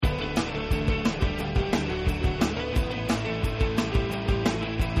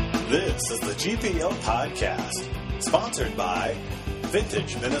This is the GPL Podcast, sponsored by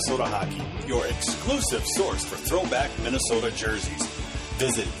Vintage Minnesota Hockey, your exclusive source for throwback Minnesota jerseys.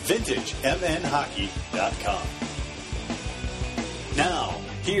 Visit VintageMNHockey.com. Now,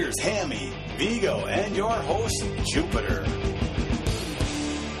 here's Hammy, Vigo, and your host, Jupiter.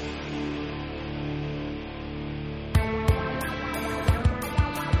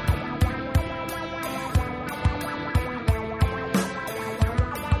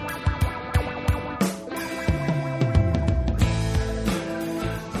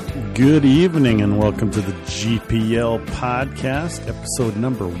 Good evening and welcome to the GPL Podcast, episode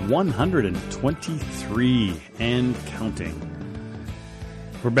number 123 and counting.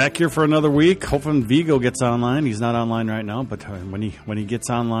 We're back here for another week. Hoping Vigo gets online. He's not online right now, but when he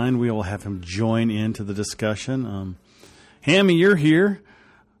gets online, we will have him join into the discussion. Hammy, you're here,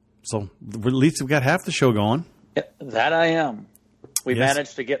 so at least we've got half the show going. That I am. We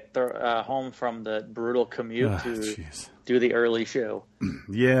managed to get home from the brutal commute to do the early show.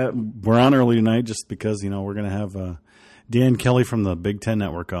 Yeah, we're on early tonight just because, we're going to have Dan Kelly from the Big Ten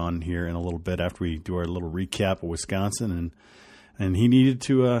Network on here in a little bit after we do our little recap of Wisconsin. And he needed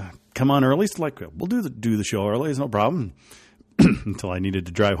to come on early. So we'll do the show early. It's no problem. Until I needed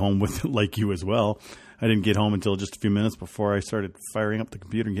to drive home with like you as well. I didn't get home until just a few minutes before I started firing up the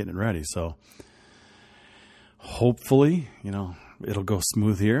computer and getting it ready. So hopefully, it'll go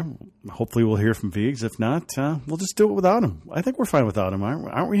smooth here. Hopefully we'll hear from Viggs. If not, we'll just do it without him. I think we're fine without him,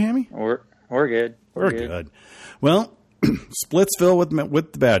 aren't we, Hammy? We're good. We're good. Well, Splitsville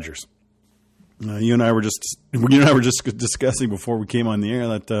with the Badgers. You and I were just discussing before we came on the air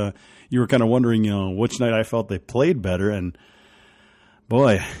that you were kind of wondering, which night I felt they played better, and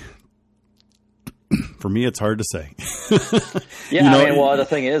boy, for me, it's hard to say. Yeah, the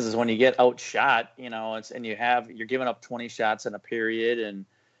thing is when you get outshot, and you're giving up 20 shots in a period, and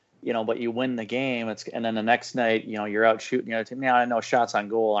but you win the game. And then the next night, you're out shooting the other team. Now I know shots on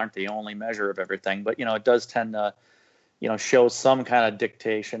goal aren't the only measure of everything, but it does tend to, show some kind of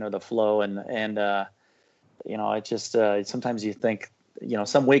dictation of the flow, and it just sometimes you think.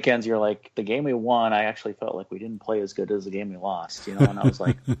 Some weekends you're like, the game we won, I actually felt like we didn't play as good as the game we lost, and I was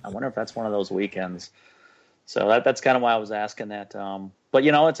like, I wonder if that's one of those weekends. So that's kind of why I was asking that. But,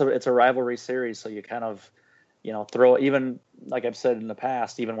 it's a rivalry series, so you kind of, throw, even like I've said in the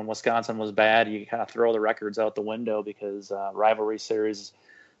past, even when Wisconsin was bad, you kind of throw the records out the window because rivalry series,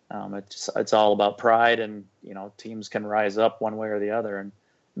 it's all about pride, and, teams can rise up one way or the other and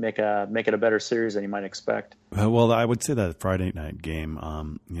make it a better series than you might expect. Well, I would say that Friday night game,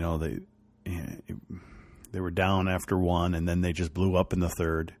 they were down after one, and then they just blew up in the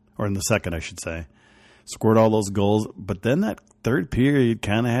third, or in the second, I should say. Scored all those goals, but then that third period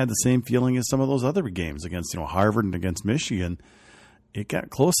kind of had the same feeling as some of those other games against Harvard and against Michigan. It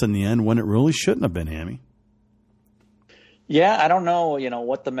got close in the end when it really shouldn't have been, Hammy. Yeah, I don't know,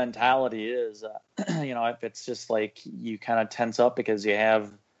 what the mentality is. If it's just like you kind of tense up because you have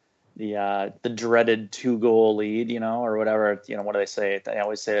the dreaded 2-goal lead, or whatever. What do they say? They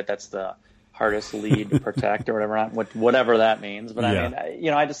always say that that's the hardest lead to protect or whatever that means. But yeah. I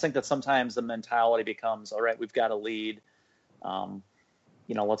mean, I just think that sometimes the mentality becomes, all right, we've got a lead.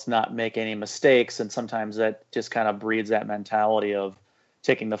 Let's not make any mistakes. And sometimes that just kind of breeds that mentality of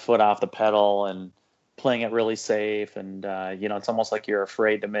taking the foot off the pedal and playing it really safe. And, it's almost like you're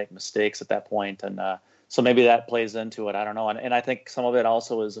afraid to make mistakes at that point. And so maybe that plays into it. I don't know. And I think some of it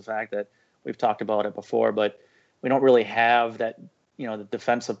also is the fact that we've talked about it before, but we don't really have that, the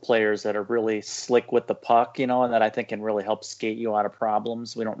defensive players that are really slick with the puck, and that I think can really help skate you out of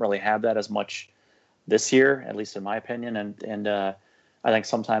problems. We don't really have that as much this year, at least in my opinion. And I think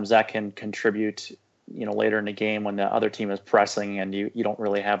sometimes that can contribute, later in the game when the other team is pressing and you don't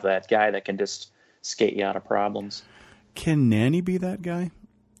really have that guy that can just skate you out of problems. Can Nanny be that guy?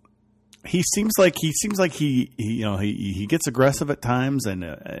 He seems like he gets aggressive at times, and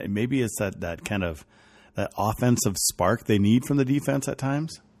maybe it's that kind of that offensive spark they need from the defense at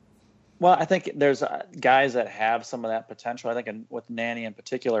times. Well, I think there's guys that have some of that potential. I think with Nanny in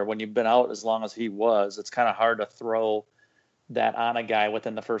particular, when you've been out as long as he was, it's kind of hard to throw that on a guy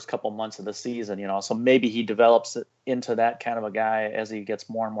within the first couple months of the season. So maybe he develops into that kind of a guy as he gets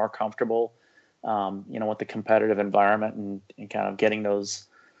more and more comfortable. With the competitive environment and kind of getting those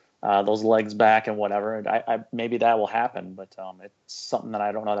legs back and whatever. I maybe that will happen, but it's something that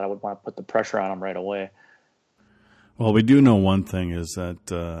I don't know that I would want to put the pressure on him right away. Well, we do know one thing is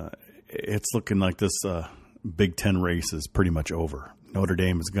that it's looking like this Big Ten race is pretty much over. Notre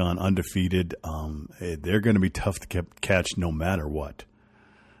Dame has gone undefeated. They're going to be tough to catch no matter what.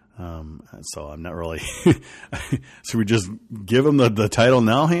 So I'm not really. Should we just give them the title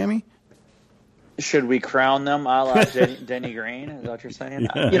now, Hammy? Should we crown them a la Denny Green? Is that what you're saying?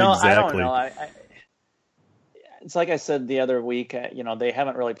 Yeah, exactly. I don't know. It's like I said the other week. They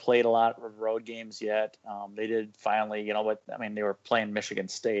haven't really played a lot of road games yet. They did finally. But they were playing Michigan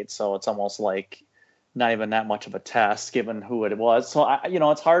State, so it's almost like not even that much of a test given who it was. So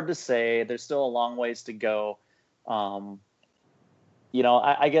it's hard to say. There's still a long ways to go. I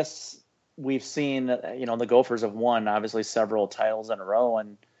guess we've seen. The Gophers have won obviously several titles in a row,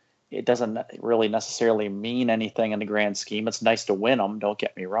 and it doesn't really necessarily mean anything in the grand scheme. It's nice to win them. Don't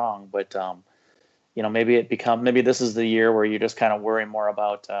get me wrong, but maybe this is the year where you just kind of worry more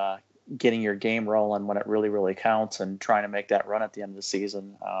about getting your game rolling when it really, really counts and trying to make that run at the end of the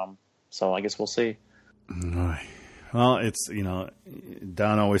season. So I guess we'll see. Well, it's,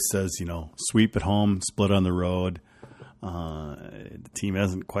 Don always says, sweep at home, split on the road. The team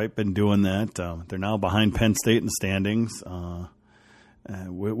hasn't quite been doing that. They're now behind Penn State in the standings.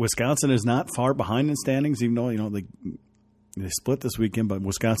 Wisconsin is not far behind in standings, even though, they split this weekend, but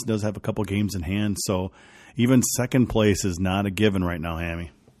Wisconsin does have a couple games in hand. So even second place is not a given right now,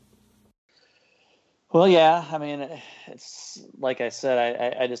 Hammy. Well, yeah. It's like I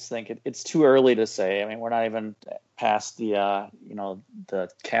said, I just think it's too early to say. We're not even past the, the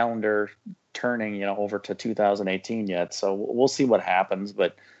calendar turning, over to 2018 yet. So we'll see what happens.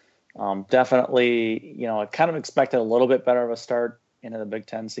 But definitely, I kind of expected a little bit better of a start into the Big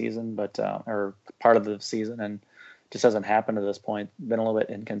Ten season, but or part of the season, and just hasn't happened to this point. Been a little bit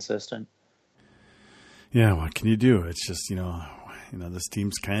inconsistent. Yeah, what can you do? It's just, this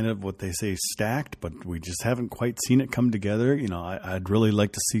team's kind of what they say stacked, but we just haven't quite seen it come together. I'd really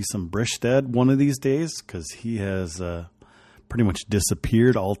like to see some Bristead one of these days because he has pretty much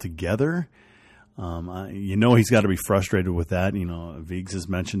disappeared altogether. He's got to be frustrated with that. Viggs has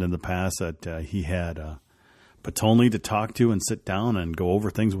mentioned in the past that he had Patolny to talk to and sit down and go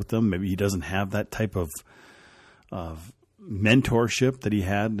over things with them. Maybe he doesn't have that type of mentorship that he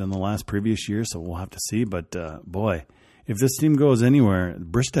had in the last previous year, so we'll have to see. But, boy, if this team goes anywhere,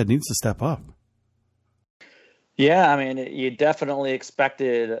 Bristead needs to step up. Yeah, you definitely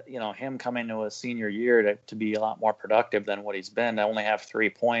expected, him coming to a senior year to be a lot more productive than what he's been. To only have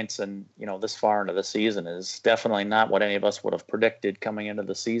 3 points and, this far into the season is definitely not what any of us would have predicted coming into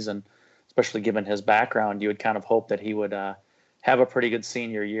the season, especially given his background. You would kind of hope that he would have a pretty good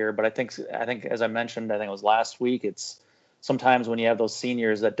senior year. But I think as I mentioned, I think it was last week, it's sometimes when you have those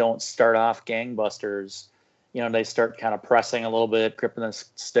seniors that don't start off gangbusters, they start kind of pressing a little bit, gripping the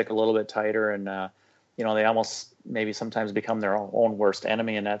stick a little bit tighter, and they almost maybe sometimes become their own worst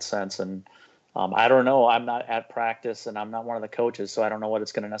enemy in that sense. And I don't know. I'm not at practice, and I'm not one of the coaches, so I don't know what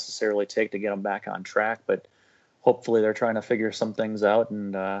it's going to necessarily take to get them back on track. But hopefully they're trying to figure some things out,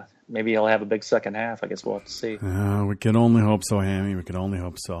 and maybe he'll have a big second half. I guess we'll have to see. We can only hope so, Hammy. We can only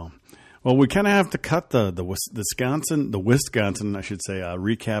hope so. Well, we kind of have to cut the Wisconsin, I should say,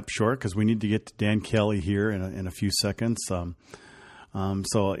 recap short because we need to get to Dan Kelly here in a few seconds. So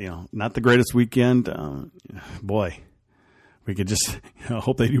not the greatest weekend. Boy, we could just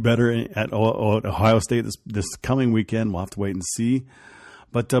hope they do better at Ohio State this coming weekend. We'll have to wait and see.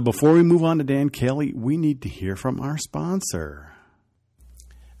 But before we move on to Dan Kelly, we need to hear from our sponsor.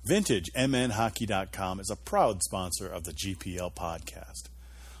 VintageMNHockey.com is a proud sponsor of the GPL podcast.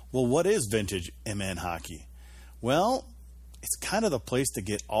 Well, what is Vintage MN Hockey? Well, it's kind of the place to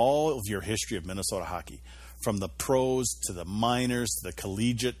get all of your history of Minnesota hockey, from the pros to the minors to the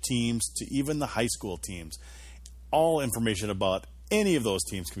collegiate teams to even the high school teams. All information about any of those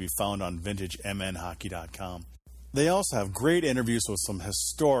teams can be found on VintageMNHockey.com. They also have great interviews with some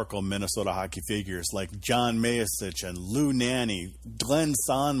historical Minnesota hockey figures like John Mayasich and Lou Nanny, Glenn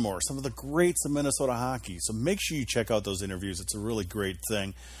Sonmore, some of the greats of Minnesota hockey. So make sure you check out those interviews. It's a really great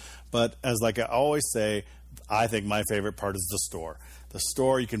thing. But as I always say, I think my favorite part is the store. The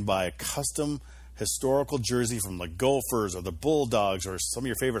store, you can buy a custom historical jersey from the Gophers or the Bulldogs or some of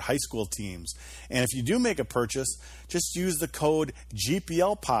your favorite high school teams. And if you do make a purchase, just use the code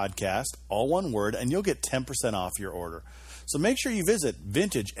GPL Podcast, all one word, and you'll get 10% off your order. So make sure you visit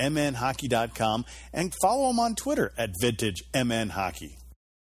VintageMNHockey.com and follow them on Twitter at VintageMNHockey.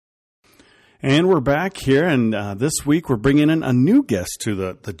 And we're back here, and this week we're bringing in a new guest to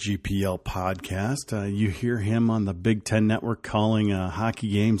the GPL podcast. You hear him on the Big Ten Network calling hockey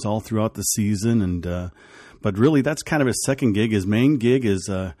games all throughout the season, and but really that's kind of his second gig. His main gig is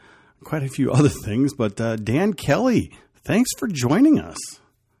quite a few other things. But Dan Kelly, thanks for joining us.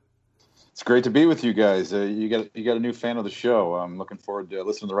 It's great to be with you guys. You got a new fan of the show. I'm looking forward to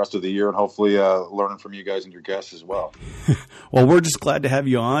listening to the rest of the year and hopefully learning from you guys and your guests as well. Well, we're just glad to have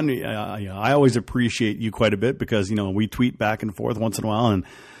you on. I always appreciate you quite a bit because, we tweet back and forth once in a while, and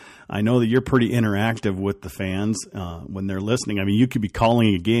I know that you're pretty interactive with the fans when they're listening. I mean, you could be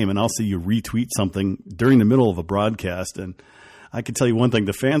calling a game and I'll see you retweet something during the middle of a broadcast. And I can tell you one thing,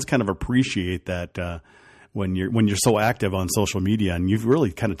 the fans kind of appreciate that when you're so active on social media, and you've really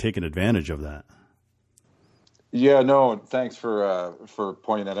kind of taken advantage of that. Yeah, no, thanks for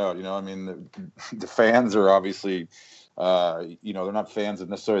pointing that out. I mean, the fans are obviously, they're not fans of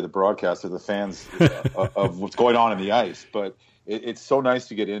necessarily the broadcast, they're the fans of what's going on in the ice. But it's so nice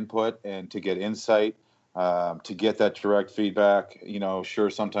to get input and to get insight, to get that direct feedback. Sure,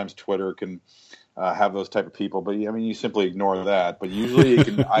 sometimes Twitter can have those type of people, but I mean, you simply ignore that. But usually,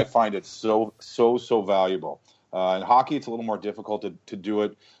 I find it so valuable. In hockey, it's a little more difficult to do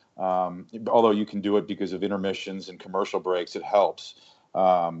it, although you can do it because of intermissions and commercial breaks. It helps.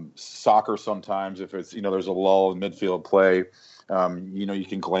 Soccer sometimes, if it's there's a lull in midfield play, you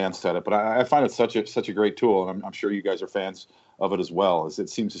can glance at it. But I find it such a great tool, and I'm sure you guys are fans of it as well. As it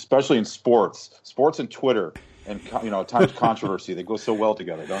seems, especially in sports and Twitter. And, at times controversy, they go so well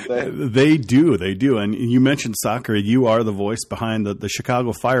together, don't they? They do. And you mentioned soccer. You are the voice behind the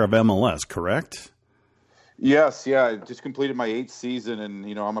Chicago Fire of MLS, correct? Yes, yeah. I just completed my 8th season, and,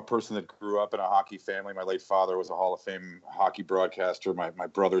 I'm a person that grew up in a hockey family. My late father was a Hall of Fame hockey broadcaster. My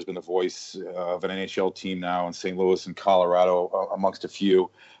brother's been the voice of an NHL team now in St. Louis and Colorado, amongst a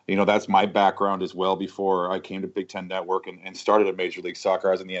few. That's my background as well. Before I came to Big Ten Network and started at Major League Soccer,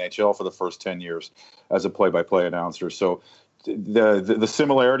 I was in the NHL for the first 10 years as a play-by-play announcer. So the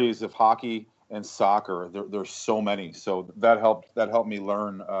similarities of hockey and soccer, there's so many. So that helped me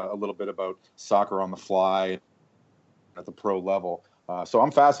learn a little bit about soccer on the fly at the pro level. So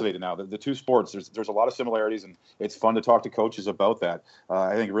I'm fascinated now. The two sports, there's a lot of similarities, and it's fun to talk to coaches about that.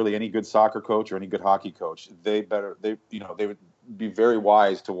 I think really any good soccer coach or any good hockey coach, they would be very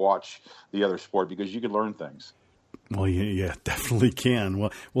wise to watch the other sport because you can learn things. Well, yeah, definitely can.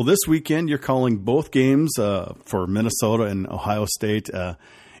 Well, this weekend you're calling both games for Minnesota and Ohio State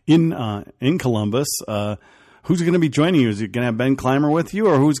in Columbus. Who's going to be joining you? Is it going to have Ben Clymer with you,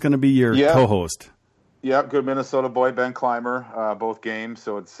 or who's going to be your co-host? Yeah, good Minnesota boy, Ben Clymer, both games.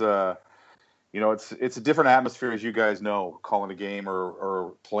 So it's it's a different atmosphere, as you guys know, calling a game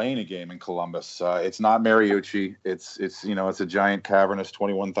or playing a game in Columbus. It's not Mariucci. It's a giant cavernous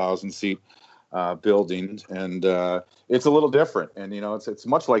 21,000 seat building, and it's a little different. And it's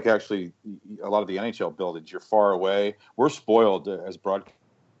much like actually a lot of the NHL buildings. You're far away. We're spoiled as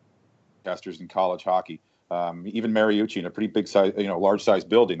broadcasters in college hockey. Even Mariucci in a pretty big size, large size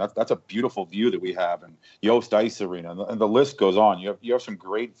building. That's a beautiful view that we have, and Yost Ice Arena, and the list goes on. You have some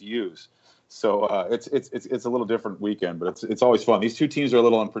great views. So it's a little different weekend, but it's always fun. These two teams are a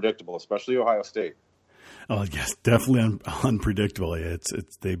little unpredictable, especially Ohio State. Oh yes, definitely unpredictable.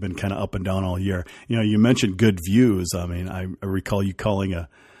 They've been kind of up and down all year. You mentioned good views. I mean, I recall you calling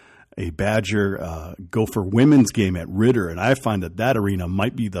a Badger Gopher women's game at Ritter, and I find that arena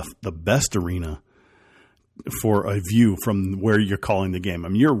might be the best arena for a view from where you're calling the game. I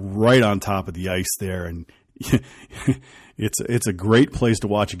mean, you're right on top of the ice there, and it's a great place to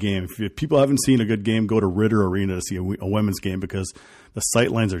watch a game. If people haven't seen a good game, go to Ritter Arena to see a women's game because the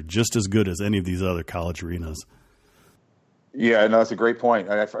sight lines are just as good as any of these other college arenas. Yeah, no, that's a great point.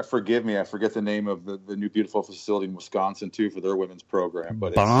 Forgive me, I forget the name of the new beautiful facility in Wisconsin too for their women's program.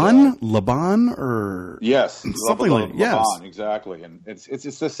 But LeBon, or yes, something like yes, LeBon, exactly. And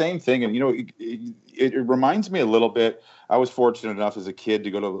it's the same thing. And it reminds me a little bit. I was fortunate enough as a kid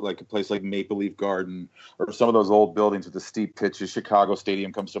to go to like a place like Maple Leaf Garden or some of those old buildings with the steep pitches. Chicago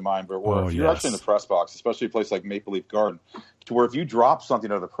Stadium comes to mind, but if you're actually in the press box, especially a place like Maple Leaf Garden, to where if you drop something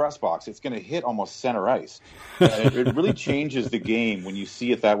out of the press box, it's going to hit almost center ice. And it really changes the game when you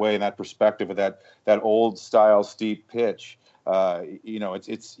see it that way, in that perspective of that old style steep pitch.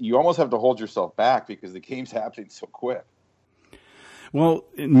 It's you almost have to hold yourself back because the game's happening so quick. Well,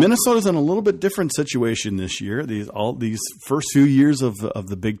 Minnesota's in a little bit different situation this year. These first few years of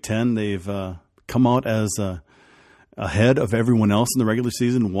the Big Ten, they've come out as ahead of everyone else in the regular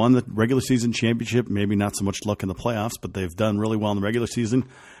season, won the regular season championship, maybe not so much luck in the playoffs, but they've done really well in the regular season.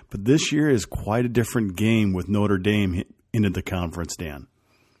 But this year is quite a different game with Notre Dame into the conference, Dan.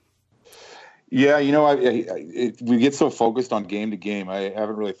 Yeah, we get so focused on game to game. I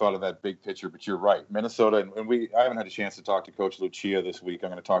haven't really thought of that big picture, but you're right. Minnesota, and I haven't had a chance to talk to Coach Lucia this week. I'm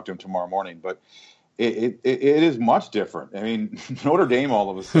going to talk to him tomorrow morning, but it is much different. I mean, Notre Dame all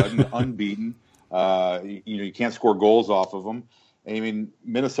of a sudden unbeaten. You can't score goals off of them. I mean,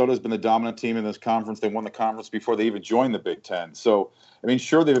 Minnesota's been the dominant team in this conference. They won the conference before they even joined the Big Ten. So, I mean,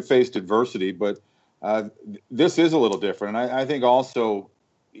 sure, they've faced adversity, but this is a little different. And I think also,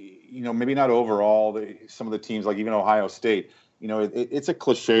 maybe not overall, some of the teams, like even Ohio State, it's a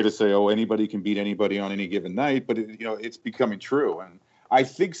cliche to say, oh, anybody can beat anybody on any given night, but it's becoming true. And I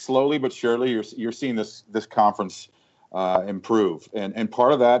think slowly but surely you're seeing this conference improve. And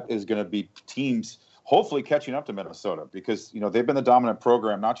part of that is going to be teams hopefully catching up to Minnesota because, they've been the dominant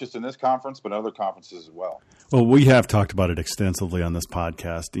program, not just in this conference, but other conferences as well. Well, we have talked about it extensively on this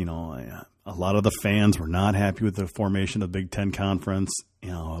podcast. A lot of the fans were not happy with the formation of the Big Ten Conference.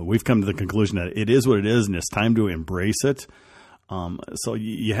 We've come to the conclusion that it is what it is, and it's time to embrace it. So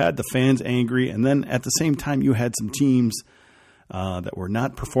you had the fans angry, and then at the same time, you had some teams that were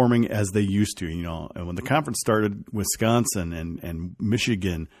not performing as they used to. And when the conference started, Wisconsin and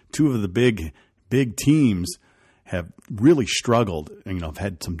Michigan, two of the big teams, have really struggled and, have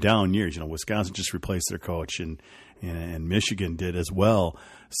had some down years. Wisconsin just replaced their coach and Michigan did as well.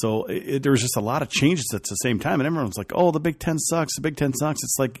 So there was just a lot of changes at the same time. And everyone's like, oh, the Big Ten sucks. The Big Ten sucks.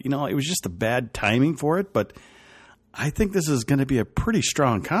 It's like, it was just a bad timing for it. But I think this is going to be a pretty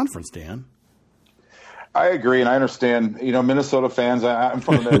strong conference, Dan. I agree. And I understand, Minnesota fans, I'm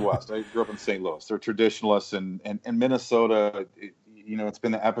from the Midwest. I grew up in St. Louis. They're traditionalists and Minnesota, it's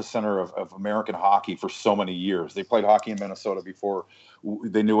been the epicenter of American hockey for so many years. They played hockey in Minnesota before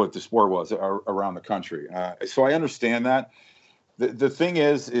they knew what the sport was around the country. So I understand that. The thing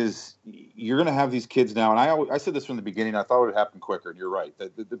is you're going to have these kids now, and I said this from the beginning. I thought it would happen quicker, and you're right.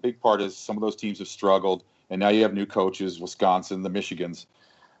 The big part is some of those teams have struggled, and now you have new coaches, Wisconsin, the Michigans.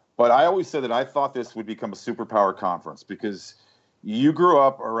 But I always said that I thought this would become a superpower conference because you grew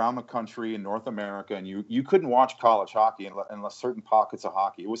up around the country in North America, and you couldn't watch college hockey unless certain pockets of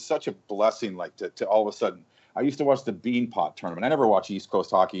hockey. It was such a blessing, to all of a sudden. I used to watch the Beanpot tournament. I never watch East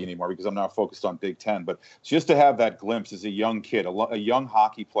Coast hockey anymore because I'm now focused on Big Ten. But just to have that glimpse as a young kid, a young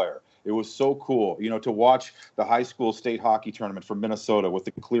hockey player, it was so cool, to watch the high school state hockey tournament from Minnesota with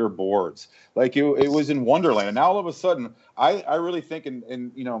the clear boards. Like it was in Wonderland. And now all of a sudden, I really think,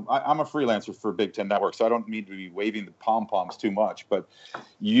 I'm a freelancer for Big Ten Network, so I don't need to be waving the pom-poms too much. But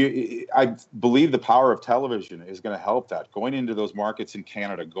I believe the power of television is going to help that. Going into those markets in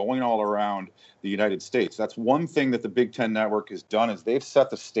Canada, going all around the United States. That's one thing that the Big Ten Network has done is they've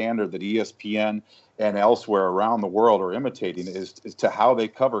set the standard that ESPN and elsewhere around the world are imitating is to how they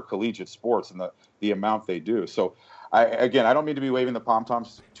cover collegiate sports and the amount they do. So, I don't mean to be waving the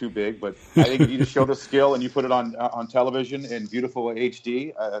pom-toms too big, but I think if you just show the skill and you put it on television in beautiful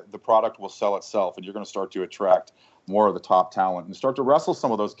HD, the product will sell itself, and you're going to start to attract more of the top talent and start to wrestle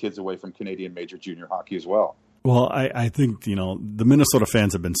some of those kids away from Canadian major junior hockey as well. Well, I think, the Minnesota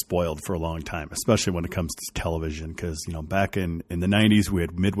fans have been spoiled for a long time, especially when it comes to television, because, back in the 90s, we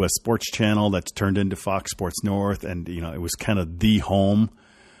had Midwest Sports Channel that's turned into Fox Sports North, and, it was kind of the home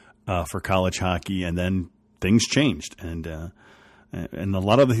for college hockey, and then things changed, and a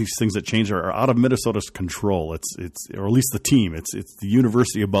lot of these things that changed are out of Minnesota's control. It's or at least the team. It's the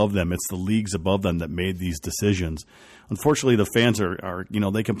university above them. It's the leagues above them that made these decisions. Unfortunately, the fans are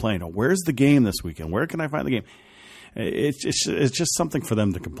they complain. Oh, where's the game this weekend? Where can I find the game? It's just something for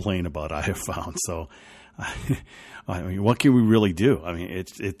them to complain about. I have found. So, I mean, what can we really do? I mean,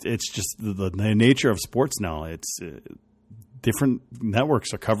 it's just the nature of sports now. It's different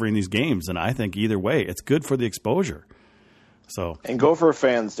networks are covering these games, and I think either way, it's good for the exposure. So, and Gopher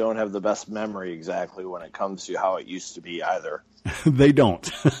fans don't have the best memory exactly when it comes to how it used to be either. They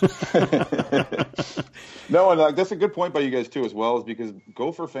don't. No, and that's a good point by you guys too, as well, is because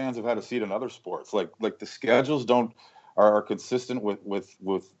Gopher fans have had a seat in other sports. Like the schedules are consistent with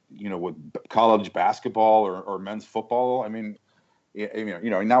college basketball or men's football. I mean,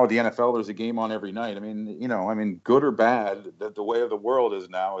 now with the NFL, there's a game on every night. I mean, good or bad, the way of the world is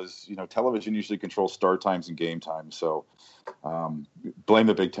now is, television usually controls start times and game times. So, blame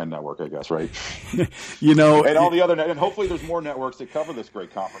the Big Ten Network, I guess, right? And all the other, and hopefully there's more networks that cover this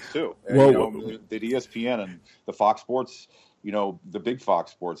great conference too. Well, the ESPN and the Fox Sports, the big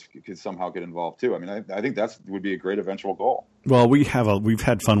Fox Sports could somehow get involved too. I mean, I think would be a great eventual goal. Well, we've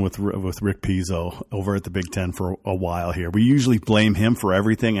had fun with Rick Pizzo over at the Big Ten for a while here. We usually blame him for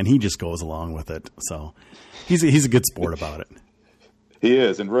everything, and he just goes along with it. So he's a good sport about it. He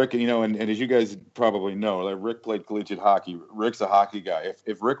is, and Rick, and as you guys probably know, Rick played collegiate hockey. Rick's a hockey guy.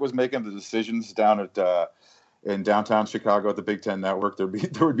 If Rick was making the decisions down at in downtown Chicago at the Big Ten Network, there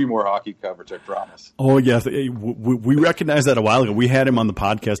would be more hockey coverage, I promise. Oh, yes. We recognized that a while ago. We had him on the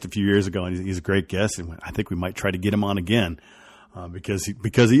podcast a few years ago, and he's a great guest, and I think we might try to get him on again. because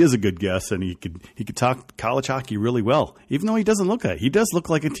he is a good guest and he could talk college hockey really well, even though he doesn't look like it. He does look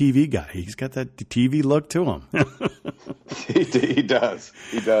like a TV guy. He's got that TV look to him. He does.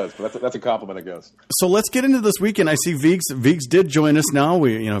 But that's a compliment, I guess. So let's get into this weekend. I see Viggs did join us now.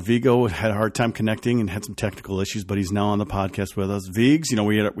 Vigo had a hard time connecting and had some technical issues, but he's now on the podcast with us. Viggs,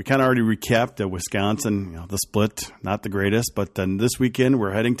 we kind of already recapped Wisconsin, the split, not the greatest, but then this weekend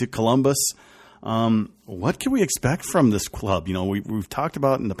we're heading to Columbus. What can we expect from this club? We've talked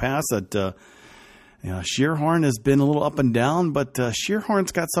about in the past that Schierhorn has been a little up and down, but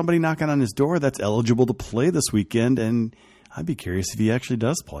Schierhorn's got somebody knocking on his door that's eligible to play this weekend, and I'd be curious if he actually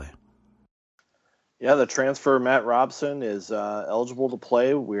does play. Yeah, the transfer Matt Robson is eligible to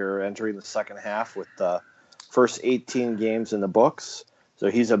play. We're entering the second half with the first 18 games in the books. So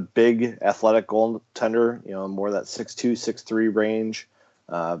he's a big athletic goaltender, more of that 6'2", 6'3" range.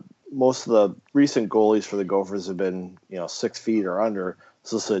 Most of the recent goalies for the Gophers have been, 6 feet or under.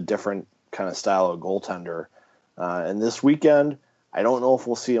 So this is a different kind of style of goaltender. And this weekend, I don't know if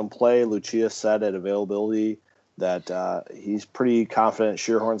we'll see him play. Lucia said at availability that he's pretty confident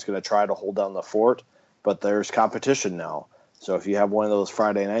Schierhorn's going to try to hold down the fort, but there's competition now. So if you have one of those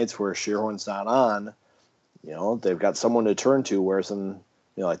Friday nights where Schierhorn's not on, they've got someone to turn to, whereas in,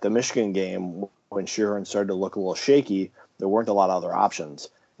 like the Michigan game, when Schierhorn started to look a little shaky, there weren't a lot of other options.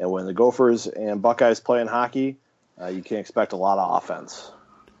 And when the Gophers and Buckeyes play in hockey, you can expect a lot of offense.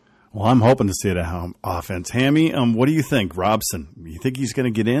 Well, I'm hoping to see that offense. Hammy, what do you think, Robson? You think he's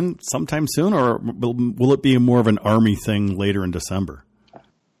going to get in sometime soon, or will it be more of an Army thing later in December?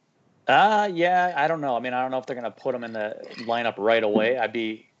 Yeah, I don't know. I don't know if they're going to put him in the lineup right away. I'd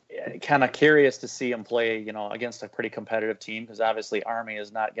be kind of curious to see him play, against a pretty competitive team, because obviously Army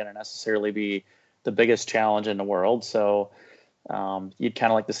is not going to necessarily be the biggest challenge in the world. So you'd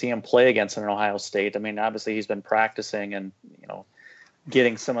kind of like to see him play against an Ohio State. Obviously he's been practicing and,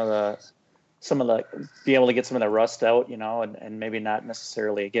 getting some of the be able to get some of the rust out, and maybe not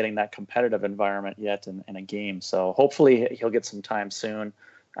necessarily getting that competitive environment yet in a game. So hopefully he'll get some time soon.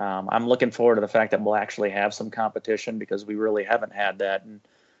 I'm looking forward to the fact that we'll actually have some competition, because we really haven't had that. And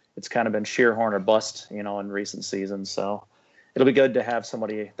it's kind of been Schierhorn or bust, in recent seasons. So it'll be good to have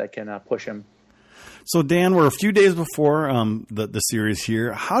somebody that can push him. So, Dan, we're a few days before the series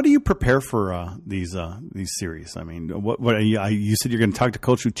here. How do you prepare for these series? What you said you're going to talk to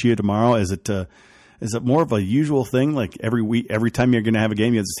Coach Lucia tomorrow. Is it more of a usual thing, like every week, every time you're going to have a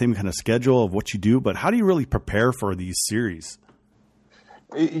game, you have the same kind of schedule of what you do? But how do you really prepare for these series?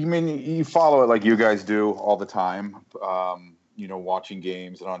 You follow it like you guys do all the time, watching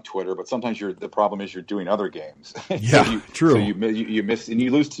games and on Twitter. But sometimes the problem is you're doing other games. Yeah, true. So you miss and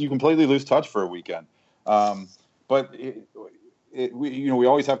you completely lose touch for a weekend. But we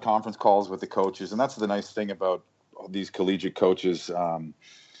always have conference calls with the coaches, and that's the nice thing about these collegiate coaches.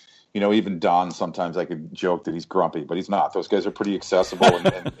 Even Don, sometimes I could joke that he's grumpy, but he's not. Those guys are pretty accessible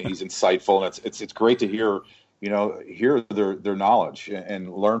and he's insightful, and it's great to hear their knowledge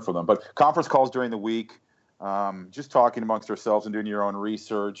and learn from them. But conference calls during the week, just talking amongst ourselves and doing your own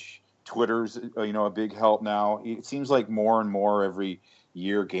research. Twitter's a big help now. It seems like more and more every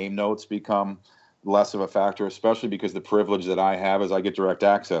year game notes become less of a factor, especially because the privilege that I have is I get direct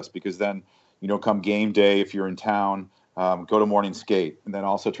access, because then, come game day, if you're in town, go to morning skate, and then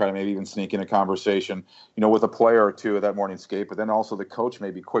also try to maybe even sneak in a conversation, with a player or two at that morning skate, but then also the coach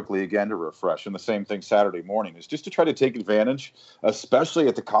maybe quickly again to refresh. And the same thing Saturday morning is just to try to take advantage, especially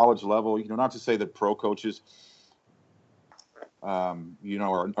at the college level, not to say that pro coaches, are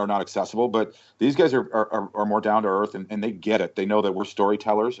not accessible, but these guys are more down to earth and they get it. They know that we're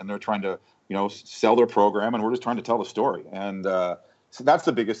storytellers and they're trying to, sell their program, and we're just trying to tell the story. And so that's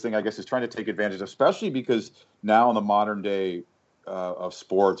the biggest thing, I guess, is trying to take advantage, especially because now in the modern day of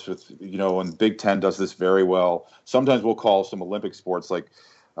sports, with and Big Ten does this very well. Sometimes we'll call some Olympic sports like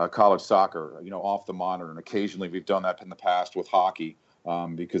college soccer, off the monitor, and occasionally we've done that in the past with hockey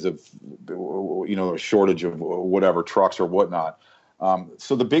because of a shortage of whatever trucks or whatnot.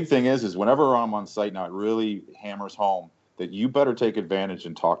 So the big thing is whenever I'm on site now, it really hammers home that you better take advantage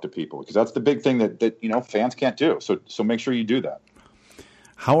and talk to people, because that's the big thing that fans can't do. So make sure you do that.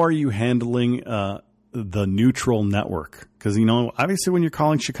 How are you handling the neutral network? Because, obviously when you're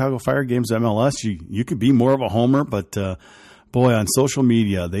calling Chicago Fire games MLS, you could be more of a homer, but boy, on social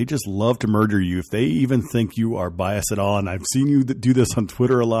media, they just love to murder you if they even think you are biased at all. And I've seen you do this on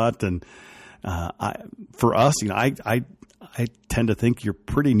Twitter a lot. And for us, I tend to think you're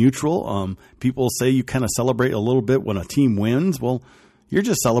pretty neutral. People say you kind of celebrate a little bit when a team wins. Well, you're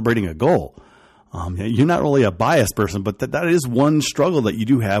just celebrating a goal. You're not really a biased person, but that is one struggle that you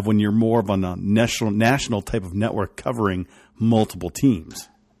do have when you're more of a national type of network covering multiple teams.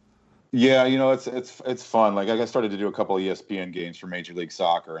 Yeah, it's fun. Like I started to do a couple of ESPN games for Major League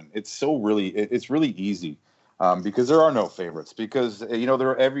Soccer, and it's really easy because there are no favorites. Because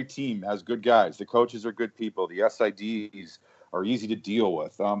every team has good guys. The coaches are good people. The SIDs are easy to deal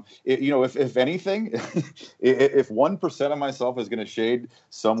with. If anything, if 1% of myself is going to shade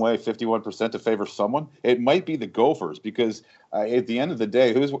some way 51% to favor someone, it might be the Gophers, because at the end of the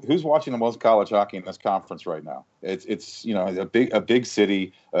day, who's watching the most college hockey in this conference right now? It's a big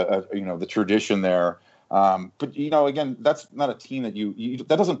city, the tradition there. But again, that's not a team that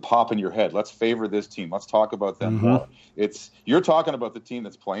that doesn't pop in your head. Let's favor this team. Let's talk about them more. You're talking about the team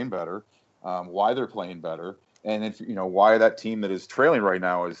that's playing better, why they're playing better. And if why that team that is trailing right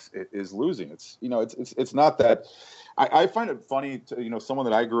now is losing. It's not that. I find it funny to someone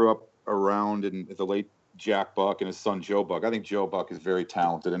that I grew up around in the late Jack Buck and his son Joe Buck. I think Joe Buck is very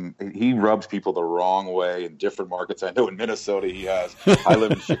talented, and he rubs people the wrong way in different markets. I know in Minnesota he has. I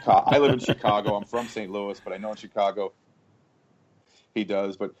live in Chicago. I'm from St. Louis, but I know in Chicago he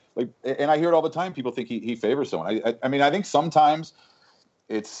does. But and I hear it all the time. People think he favors someone. I mean, I think sometimes.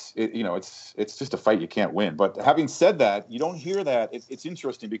 It's just a fight you can't win. But having said that, you don't hear that. It's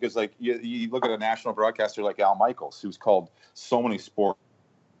interesting because you look at a national broadcaster like Al Michaels, who's called so many sports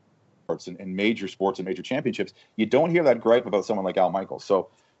and major sports and major championships. You don't hear that gripe about someone like Al Michaels. So,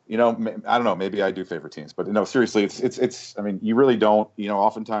 I don't know. Maybe I do favor teams, but no, seriously, it's. I mean, you really don't.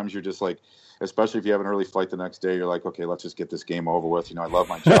 Oftentimes you're just like, especially if you have an early flight the next day, you're like, okay, let's just get this game over with. I love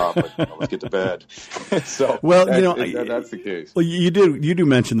my job, but let's get to bed. So, that's the case. Well, you do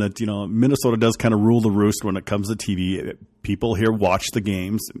mention that Minnesota does kind of rule the roost when it comes to TV. People here watch the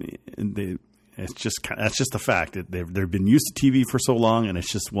games, and that's just a fact. They've been used to TV for so long, and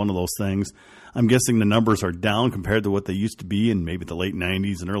it's just one of those things. I'm guessing the numbers are down compared to what they used to be in maybe the late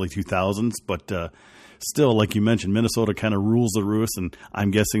 90s and early 2000s, but still, like you mentioned, Minnesota kind of rules the roost, and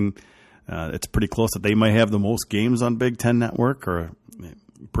I'm guessing it's pretty close that they might have the most games on Big Ten Network, or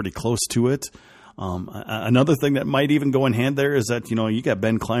pretty close to it. Another thing that might even go in hand there is that you got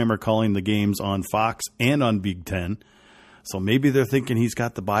Ben Clymer calling the games on Fox and on Big Ten. So maybe they're thinking he's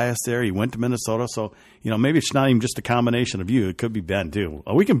got the bias there. He went to Minnesota. So, maybe it's not even just a combination of you. It could be Ben, too.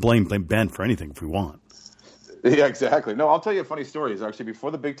 We can blame Ben for anything if we want. Yeah, exactly. No, I'll tell you a funny story. Is actually before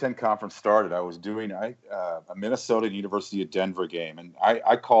the Big Ten Conference started, I was doing a Minnesota and University of Denver game. And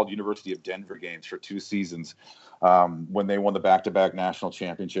I called University of Denver games for 2 seasons when they won the back-to-back national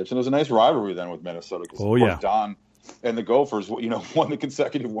championships. And it was a nice rivalry then with Minnesota because Don and the Gophers won the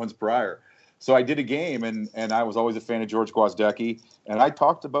consecutive ones prior. So I did a game, and I was always a fan of George Gwozdecky, and I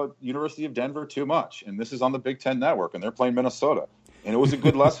talked about University of Denver too much. And this is on the Big Ten Network, and they're playing Minnesota. And it was a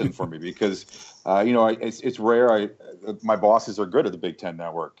good lesson for me because, it's rare. My bosses are good at the Big Ten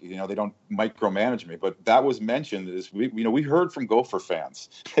Network. They don't micromanage me. But that was mentioned. We heard from Gopher fans,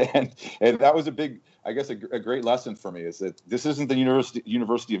 and that was a big, I guess, a great lesson for me is that this isn't the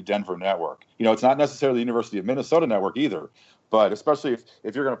University of Denver network. It's not necessarily the University of Minnesota network either. But especially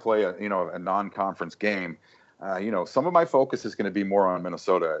if you're going to play a non-conference game, some of my focus is going to be more on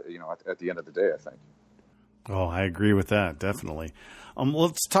Minnesota. At the end of the day, I think. Oh, I agree with that, definitely.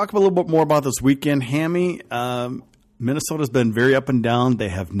 Let's talk a little bit more about this weekend. Hammy, Minnesota's been very up and down. They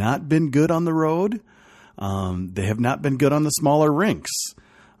have not been good on the road. They have not been good on the smaller rinks.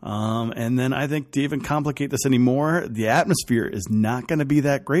 And then I think to even complicate this anymore, the atmosphere is not going to be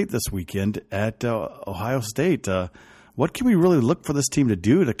that great this weekend at Ohio State. What can we really look for this team to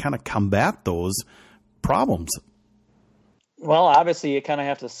do to kind of combat those problems? Well, obviously, you kind of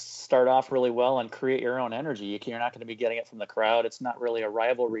have to start off really well and create your own energy. You're not going to be getting it from the crowd. It's not really a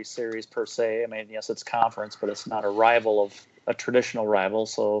rivalry series per se. I mean, yes, it's conference, but it's not a rival of a traditional rival.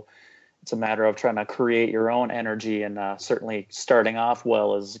 So it's a matter of trying to create your own energy, and certainly starting off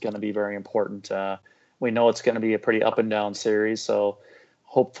well is going to be very important. We know it's going to be a pretty up and down series, so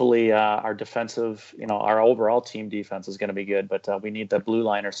hopefully our defensive, our overall team defense is going to be good, but we need the blue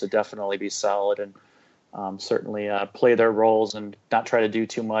liners to definitely be solid and certainly play their roles and not try to do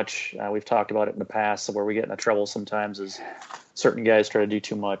too much. We've talked about it in the past, where we get into trouble sometimes is certain guys try to do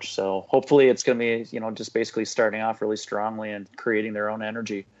too much. So hopefully it's going to be, just basically starting off really strongly and creating their own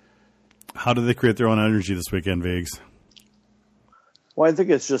energy. How do they create their own energy this weekend, Viggs? Well, I think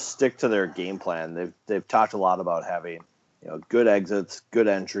it's just stick to their game plan. They've talked a lot about having, good exits, good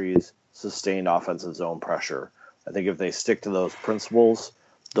entries, sustained offensive zone pressure. I think if they stick to those principles,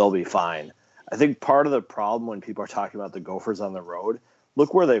 they'll be fine. I think part of the problem when people are talking about the Gophers on the road,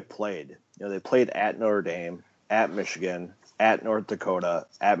 look where they played. They played at Notre Dame, at Michigan, at North Dakota,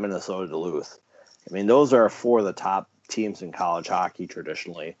 at Minnesota Duluth. I mean, those are four of the top teams in college hockey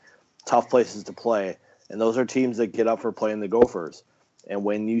traditionally. Tough places to play. And those are teams that get up for playing the Gophers. And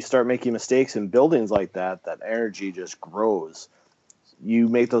when you start making mistakes in buildings like that, that energy just grows. You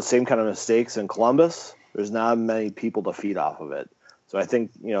make those same kind of mistakes in Columbus, there's not many people to feed off of it. So I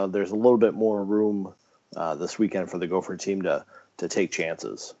think, there's a little bit more room this weekend for the Gopher team to take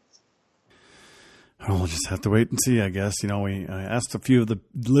chances. We'll just have to wait and see, I guess. We asked a few of the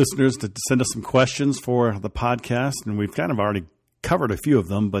listeners to send us some questions for the podcast, and we've kind of already covered a few of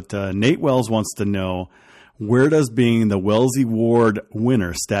them. But Nate Wells wants to know, where does being the Wellesley Ward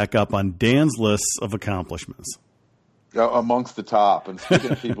winner stack up on Dan's list of accomplishments? Amongst the top. And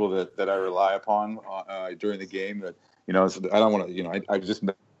speaking of people that I rely upon during the game, that I don't want to. I just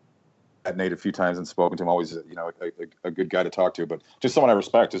met Nate a few times and spoken to him. Always, a good guy to talk to, but just someone I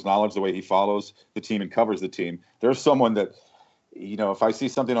respect. His knowledge, the way he follows the team and covers the team. There's someone that, if I see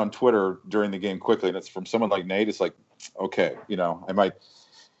something on Twitter during the game quickly, and it's from someone like Nate, it's like, okay, I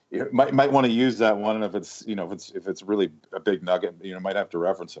might want to use that one, and if it's really a big nugget, might have to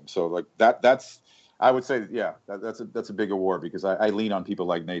reference him. So like that's. I would say, yeah, that's a big award because I lean on people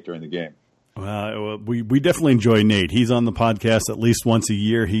like Nate during the game. We definitely enjoy Nate. He's on the podcast at least once a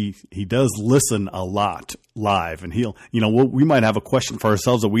year. He does listen a lot live, and he'll we might have a question for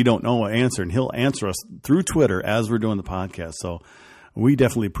ourselves that we don't know an answer, and he'll answer us through Twitter as we're doing the podcast. So we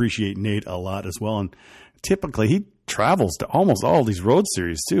definitely appreciate Nate a lot as well. And typically he travels to almost all these road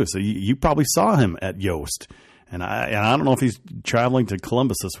series too. So you probably saw him at Yost. And I don't know if he's traveling to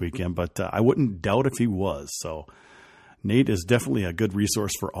Columbus this weekend, but I wouldn't doubt if he was. So Nate is definitely a good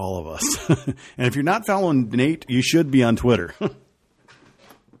resource for all of us. And if you're not following Nate, you should be on Twitter.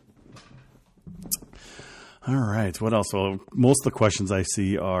 All right. What else? Well, most of the questions I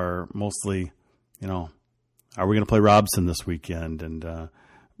see are mostly, are we going to play Robson this weekend and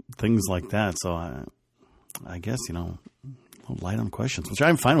things like that. So I guess, a little light on questions, which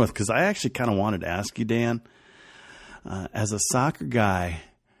I'm fine with because I actually kind of wanted to ask you, Dan, as a soccer guy,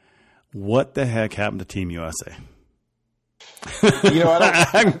 what the heck happened to Team USA?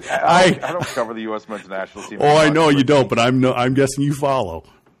 I don't cover the U.S. men's national team. Oh, I know you don't, but I'm guessing you follow.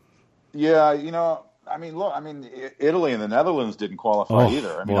 Yeah, Italy and the Netherlands didn't qualify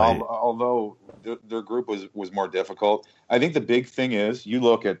either. Although their group was more difficult. I think the big thing is you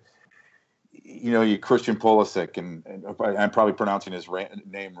look at, you Christian Pulisic, and I'm probably pronouncing his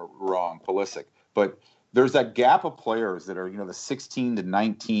name wrong, Pulisic, but there's that gap of players that are, the 16 to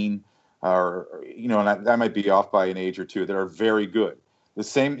 19, or, and I might be off by an age or two, that are very good. The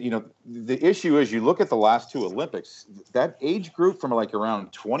same, the issue is you look at the last two Olympics, that age group from like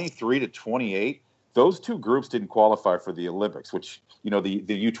around 23 to 28, those two groups didn't qualify for the Olympics, which, the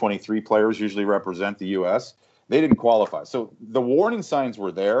U23 players usually represent the U.S. They didn't qualify. So the warning signs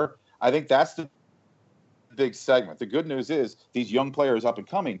were there. I think that's the big segment. The good news is these young players up and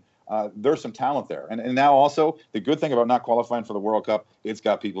coming, there's some talent there. And now also the good thing about not qualifying for the World Cup, it's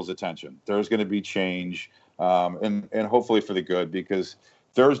got people's attention. There's going to be change, and hopefully for the good, because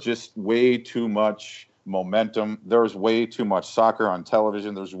there's just way too much momentum. There's way too much soccer on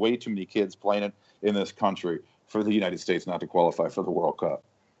television. There's way too many kids playing it in this country for the United States not to qualify for the World Cup.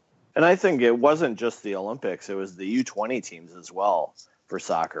 And I think it wasn't just the Olympics. It was the U20 teams as well for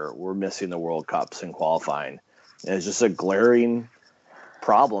soccer. We're missing the World Cups in qualifying. And it's just a glaring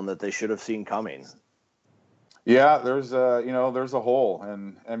problem that they should have seen coming. Yeah, there's a hole.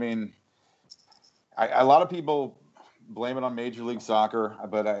 And I mean, a lot of people blame it on Major League Soccer,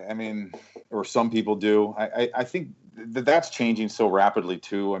 but or some people do. I think that's changing so rapidly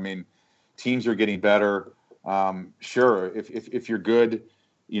too. I mean, teams are getting better. Sure, if you're good,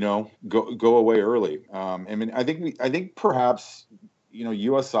 go away early. I think perhaps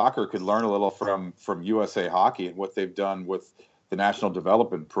U.S. Soccer could learn a little from USA Hockey and what they've done with the National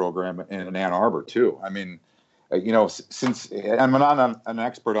Development Program in Ann Arbor too. I mean, since I'm not an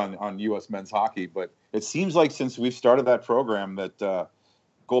expert on U.S. men's hockey, but it seems like since we've started that program that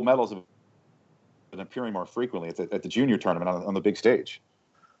gold medals have been appearing more frequently at the junior tournament on the big stage.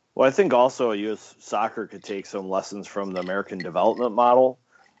 Well, I think also U.S. Soccer could take some lessons from the American development model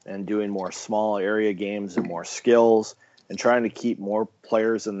and doing more small area games and more skills and trying to keep more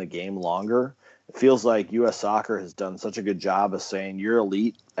players in the game longer. It feels like U.S. Soccer has done such a good job of saying you're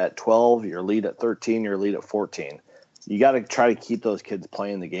elite at 12, you're elite at 13, you're elite at 14. You got to try to keep those kids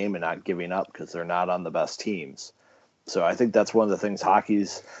playing the game and not giving up because they're not on the best teams. So I think that's one of the things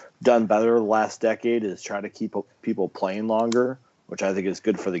hockey's done better the last decade is try to keep people playing longer, which I think is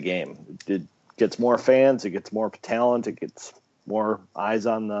good for the game. It gets more fans, it gets more talent, it gets more eyes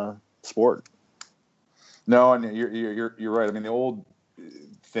on the sport. No, and you're right. I mean, the old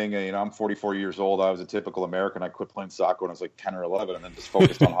thing. You know, I'm 44 years old. I was a typical American. I quit playing soccer when I was like 10 or 11 and then just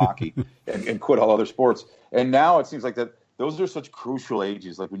focused on hockey and quit all other sports. And now it seems like that those are such crucial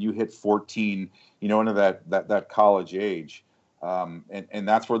ages, like when you hit 14, you know, into that college age. And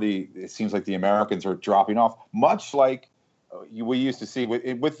that's where it seems like the Americans are dropping off, much like we used to see,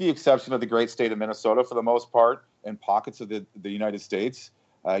 with the exception of the great state of Minnesota for the most part, and pockets of the United States,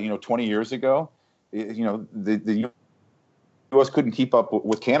 20 years ago, the U.S. couldn't keep up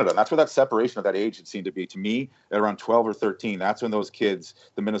with Canada. And that's where that separation of that age had seemed to be. To me, at around 12 or 13, that's when those kids,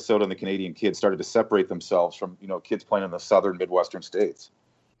 the Minnesota and the Canadian kids, started to separate themselves from, kids playing in the southern Midwestern states.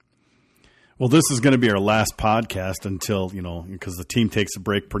 Well, this is going to be our last podcast until, because the team takes a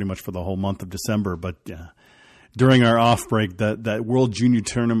break pretty much for the whole month of December. But during our off break, that World Junior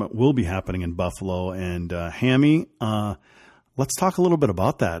Tournament will be happening in Buffalo. And Hammy, let's talk a little bit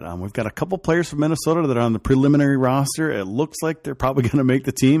about that. We've got a couple players from Minnesota that are on the preliminary roster. It looks like they're probably going to make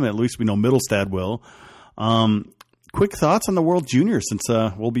the team. At least we know Middlestad will. Quick thoughts on the World Junior since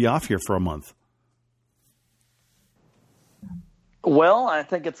we'll be off here for a month. Well, I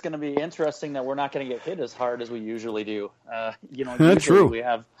think it's going to be interesting that we're not going to get hit as hard as we usually do. Usually true. We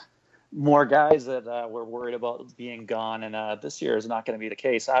have more guys that we're worried about being gone, and this year is not going to be the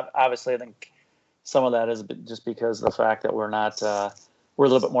case. Obviously, I think some of that is just because of the fact that we're a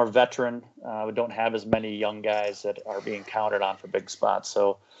little bit more veteran. We don't have as many young guys that are being counted on for big spots.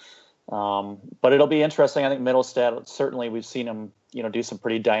 So, but it'll be interesting. I think Middlestad, certainly we've seen him, do some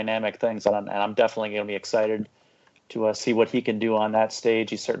pretty dynamic things, and I'm definitely going to be excited to see what he can do on that stage.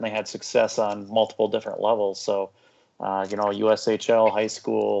 He certainly had success on multiple different levels. So, USHL, high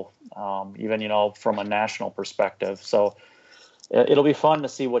school, even, from a national perspective. So it'll be fun to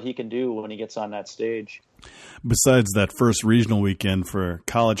see what he can do when he gets on that stage. Besides that first regional weekend for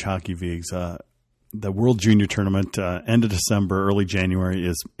college hockey Vigs, the World Junior Tournament, end of December, early January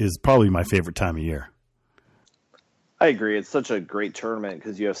is probably my favorite time of year. I agree. It's such a great tournament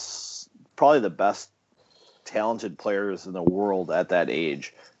because you have probably the best talented players in the world at that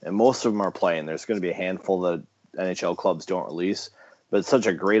age, and most of them are playing. There's going to be a handful that NHL clubs don't release, but it's such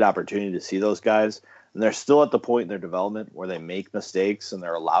a great opportunity to see those guys, and they're still at the point in their development where they make mistakes and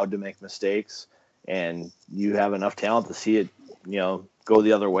they're allowed to make mistakes, and you have enough talent to see it go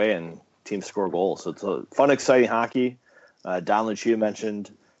the other way and teams score goals. So it's a fun, exciting hockey. Don Lucia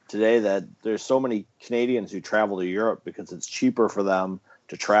mentioned today that there's so many Canadians who travel to Europe because it's cheaper for them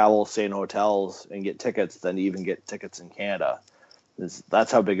to travel, stay in hotels, and get tickets than to even get tickets in Canada.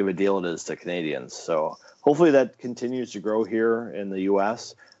 That's how big of a deal it is to Canadians. So hopefully that continues to grow here in the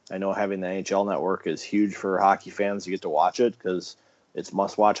U.S. I know having the NHL Network is huge for hockey fans to get to watch it because it's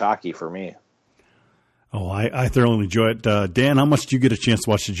must-watch hockey for me. Oh, I thoroughly enjoy it. Dan, how much do you get a chance to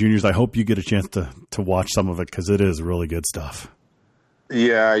watch the juniors? I hope you get a chance to watch some of it because it is really good stuff.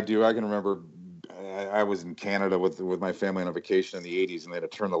 Yeah, I do. I can remember I was in Canada with my family on a vacation in the 80s, and they had to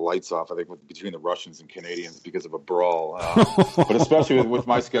turn the lights off, I think, between the Russians and Canadians because of a brawl. But especially with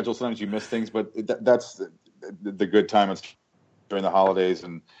my schedule, sometimes you miss things. But that's the good time. It's during the holidays.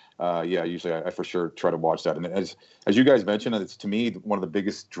 And, usually I for sure try to watch that. And as you guys mentioned, it's, to me, one of the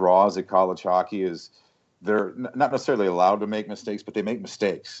biggest draws at college hockey is they're not necessarily allowed to make mistakes, but they make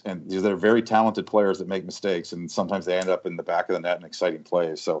mistakes. And they're very talented players that make mistakes, and sometimes they end up in the back of the net in exciting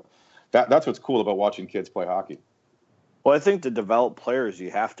plays. So that's what's cool about watching kids play hockey. Well, I think to develop players,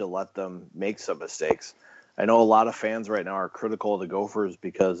 you have to let them make some mistakes. I know a lot of fans right now are critical of the Gophers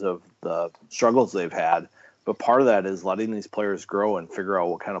because of the struggles they've had, but part of that is letting these players grow and figure out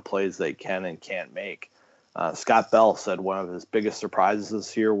what kind of plays they can and can't make. Scott Bell said one of his biggest surprises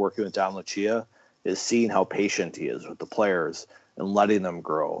this year working with Don Lucia is seeing how patient he is with the players and letting them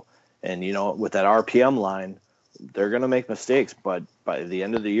grow. And, with that RPM line, they're going to make mistakes, but by the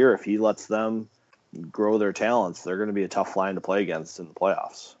end of the year, if he lets them grow their talents, they're going to be a tough line to play against in the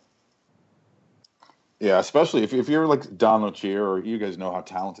playoffs. Yeah, especially if you're like Don Lucia, or you guys know how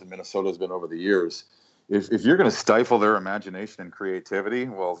talented Minnesota has been over the years. If you're going to stifle their imagination and creativity,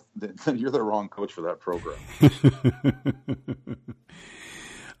 well, then you're the wrong coach for that program.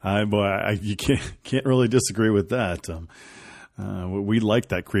 You can't really disagree with that. We like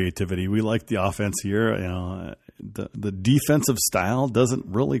that creativity. We like the offense here. The defensive style doesn't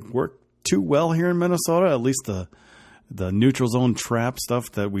really work too well here in Minnesota. At least the neutral zone trap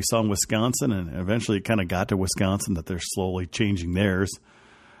stuff that we saw in Wisconsin, and eventually it kind of got to Wisconsin that they're slowly changing theirs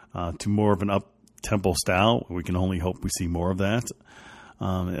to more of an up-tempo style. We can only hope we see more of that.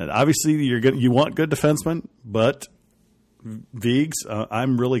 And obviously, you want good defensemen, but Vigs,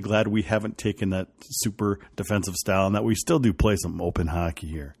 I'm really glad we haven't taken that super defensive style and that we still do play some open hockey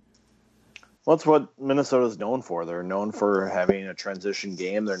here. Well, that's what Minnesota's known for. They're known for having a transition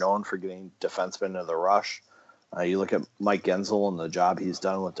game. They're known for getting defensemen into the rush. You look at Mike Gensel and the job he's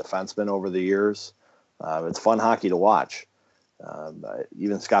done with defensemen over the years. It's fun hockey to watch.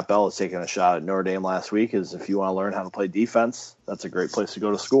 Even Scott Bell has taken a shot at Notre Dame last week. Is if you want to learn how to play defense, that's a great place to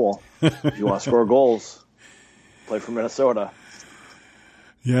go to school. If you want to score goals, play for Minnesota.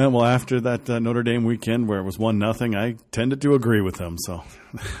 Yeah, well, after that Notre Dame weekend where it was 1-0, I tended to agree with them. So,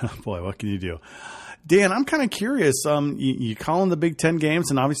 boy, what can you do? Dan, I'm kind of curious. You calling the Big Ten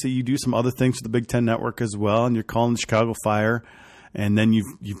games, and obviously you do some other things for the Big Ten Network as well, and you're calling the Chicago Fire, and then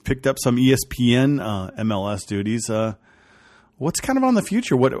you've picked up some ESPN MLS duties. What's kind of on the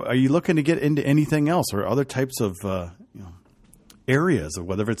future? What are you looking to get into? Anything else, or other types of areas, or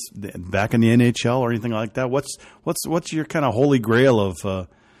whether it's back in the NHL or anything like that? What's your kind of holy grail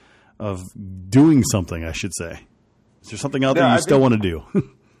of doing something? I should say. Is there something out there you still want to do?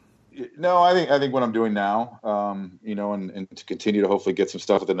 No, I think what I'm doing now, and to continue to hopefully get some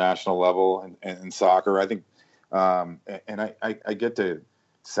stuff at the national level and soccer. I think, and I get to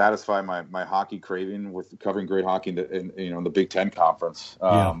satisfy my hockey craving with covering great hockey in the Big Ten Conference.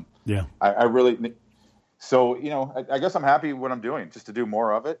 Yeah. I really. So, I guess I'm happy with what I'm doing, just to do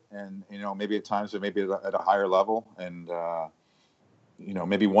more of it. And, maybe at times, maybe at a higher level. And,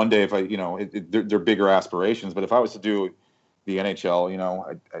 maybe one day if they're bigger aspirations. But if I was to do the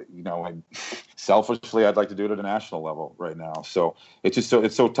NHL, selfishly, I'd like to do it at a national level right now. So it's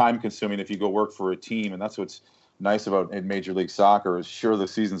so time consuming if you go work for a team. And that's what's nice about in Major League Soccer is sure the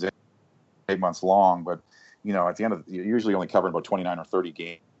season's 8 months long, but, at the end of you're usually only covering about 29 or 30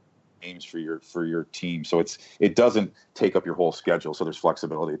 games for your team, so it doesn't take up your whole schedule, so there's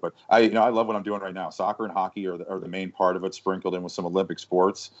flexibility. But I love what I'm doing right now. Soccer and hockey are the main part of it, sprinkled in with some Olympic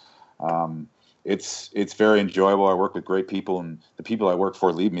sports. It's very enjoyable. I work with great people, and the people I work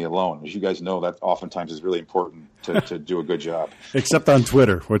for leave me alone. As you guys know, that oftentimes is really important to do a good job. Except on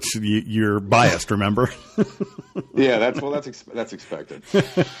Twitter, which you're biased, remember? Yeah, that's expected.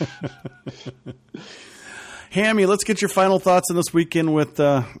 Hammy, let's get your final thoughts on this weekend with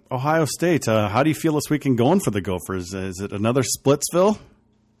Ohio State. How do you feel this weekend going for the Gophers? Is it another Splitsville?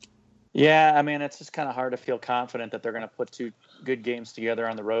 Yeah, I mean, it's just kind of hard to feel confident that they're going to put two good games together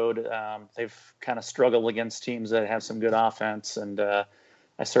on the road. They've kind of struggled against teams that have some good offense, and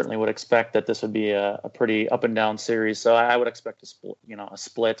I certainly would expect that this would be a pretty up and down series. So I would expect a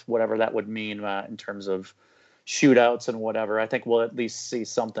split, whatever that would mean in terms of shootouts and whatever. I think we'll at least see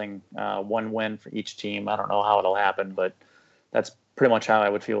something, one win for each team. I don't know how it'll happen, but that's pretty much how I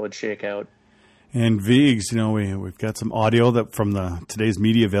would feel it would shake out. And Viggs, we've got some audio that from today's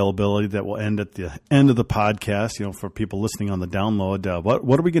media availability that will end at the end of the podcast. For people listening on the download,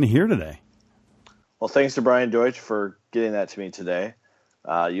 what are we going to hear today? Well, thanks to Brian Deutsch for getting that to me today.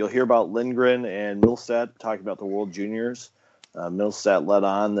 You'll hear about Lindgren and Milstead talking about the World Juniors. Milstead led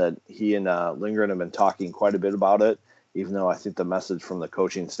on that he and Lindgren have been talking quite a bit about it, even though I think the message from the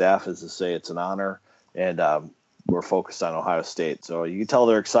coaching staff is to say it's an honor, and we're focused on Ohio State. So you can tell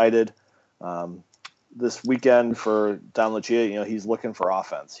they're excited. This weekend for Don Lucia, he's looking for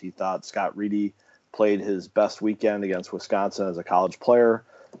offense. He thought Scott Reedy played his best weekend against Wisconsin as a college player,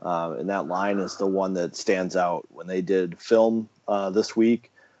 and that line is the one that stands out. When they did film this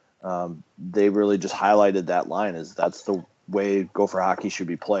week, they really just highlighted that line as that's the way Gopher hockey should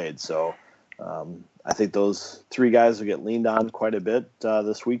be played. So I think those three guys will get leaned on quite a bit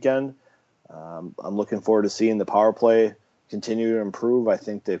this weekend. I'm looking forward to seeing the power play continue to improve. I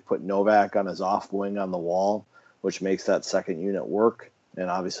think they've put Novak on his off wing on the wall, which makes that second unit work. And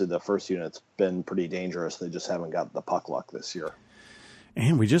obviously the first unit's been pretty dangerous. They just haven't got the puck luck this year.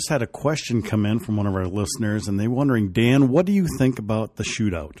 And we just had a question come in from one of our listeners, and they're wondering, Dan, what do you think about the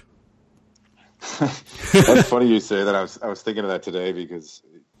shootout? That's funny you say that. I was thinking of that today because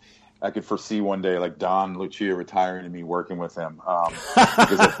I could foresee one day like Don Lucia retiring and me working with him.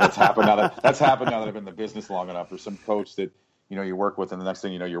 Because that's happened now that I've been in the business long enough. There's some coach that you work with, and the next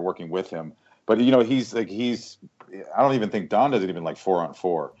thing you know, you're working with him. But he's I don't even think Don does it even like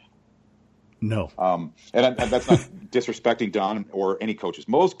 4-on-4. No. And that's not disrespecting Don or any coaches.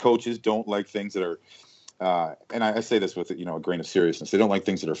 Most coaches don't like things that are, and I say this with a grain of seriousness. They don't like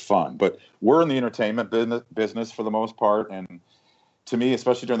things that are fun. But we're in the entertainment business for the most part, and to me,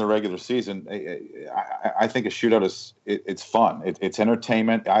 especially during the regular season, I think a shootout it's fun. It's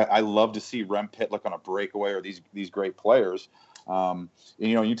entertainment. I love to see Rem Pitlick on a breakaway or these great players.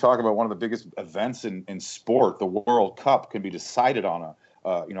 You talk about one of the biggest events in sport, the World Cup, can be decided on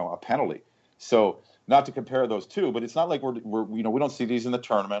a penalty. So not to compare those two, but it's not like we don't see these in the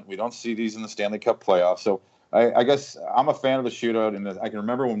tournament. We don't see these in the Stanley Cup playoffs. So I guess I'm a fan of the shootout, and I can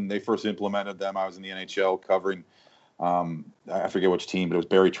remember when they first implemented them. I was in the NHL covering, I forget which team, but it was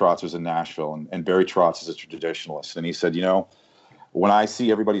Barry Trotz was in Nashville, and Barry Trotz is a traditionalist, and he said, when I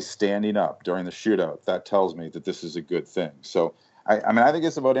see everybody standing up during the shootout, that tells me that this is a good thing. So, I think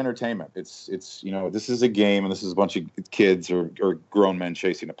it's about entertainment. It's this is a game, and this is a bunch of kids or grown men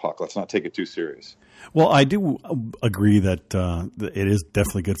chasing a puck. Let's not take it too serious. Well, I do agree that it is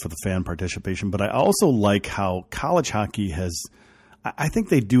definitely good for the fan participation, but I also like how college hockey has – I think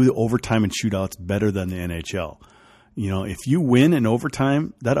they do the overtime and shootouts better than the NHL. If you win in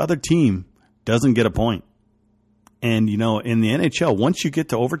overtime, that other team doesn't get a point. And, in the NHL, once you get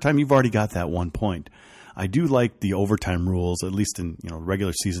to overtime, you've already got that 1 point. I do like the overtime rules, at least in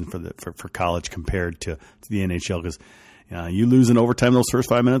regular season for college compared to the NHL, because you lose in overtime those first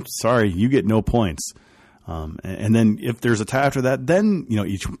 5 minutes, sorry, you get no points. And then if there's a tie after that, then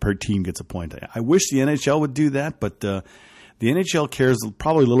each per team gets a point. I wish the NHL would do that, but the NHL cares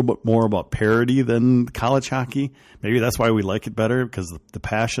probably a little bit more about parity than college hockey. Maybe that's why we like it better, because of the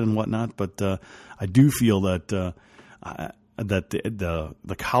passion and whatnot. But I do feel that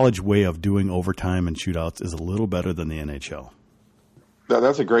the college way of doing overtime and shootouts is a little better than the NHL.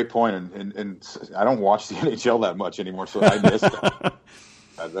 That's a great point, and I don't watch the NHL that much anymore, so I missed that.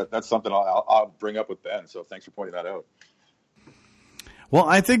 That's something I'll bring up with Ben, so thanks for pointing that out. Well,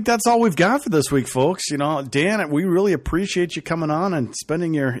 I think that's all we've got for this week, folks. Dan, we really appreciate you coming on and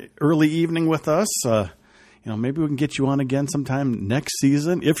spending your early evening with us. Maybe we can get you on again sometime next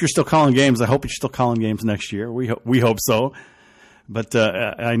season. If you're still calling games, I hope you're still calling games next year. We hope so. But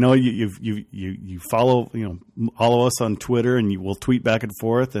I know you follow all of us on Twitter, and we'll tweet back and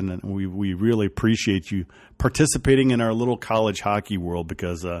forth, and we really appreciate you participating in our little college hockey world,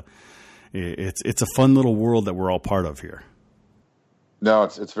 because it's a fun little world that we're all part of here. No,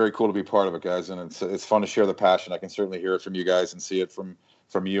 it's very cool to be part of it, guys, and it's fun to share the passion. I can certainly hear it from you guys and see it from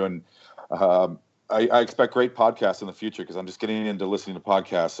you, and I expect great podcasts in the future, because I'm just getting into listening to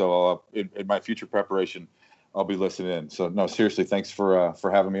podcasts. So in my future preparation, I'll be listening in. So, no, seriously, thanks for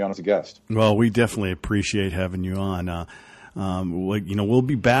having me on as a guest. Well, we definitely appreciate having you on. We'll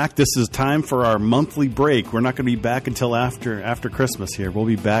be back. This is time for our monthly break. We're not going to be back until after Christmas here. We'll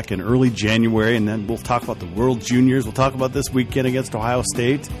be back in early January, and then we'll talk about the World Juniors. We'll talk about this weekend against Ohio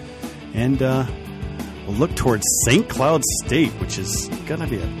State, and we'll look towards St. Cloud State, which is going to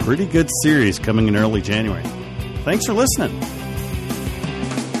be a pretty good series coming in early January. Thanks for listening.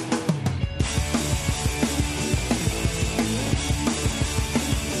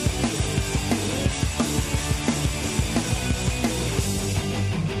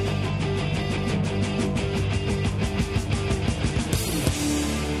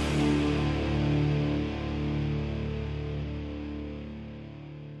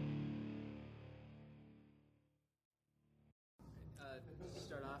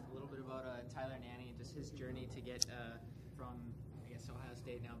 Start off a little bit about Tyler Nanny and just his journey to get from, Ohio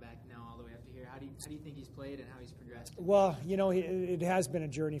State now all the way up to here. How do you think he's played and how he's progressed? Well, it has been a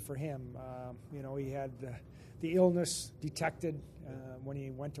journey for him. He had the illness detected when he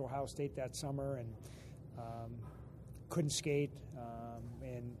went to Ohio State that summer, and couldn't skate,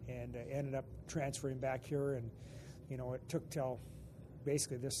 and ended up transferring back here. And it took till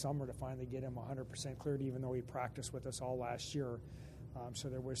basically this summer to finally get him 100% cleared, even though he practiced with us all last year. So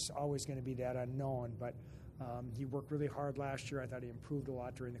there was always going to be that unknown, but he worked really hard last year. I thought he improved a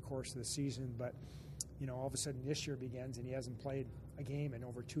lot during the course of the season, but all of a sudden this year begins and he hasn't played a game in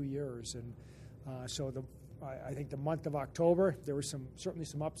over 2 years. And I think the month of October there was certainly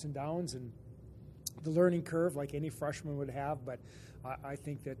some ups and downs, and the learning curve like any freshman would have, but I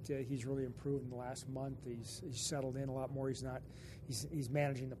think that he's really improved in the last month. He's settled in a lot more. He's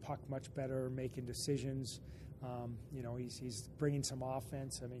managing the puck much better, making decisions. He's bringing some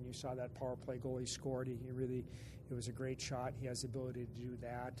offense. I mean, you saw that power play goal he scored. It was a great shot. He has the ability to do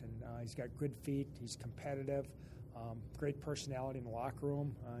that, and he's got good feet. He's competitive, great personality in the locker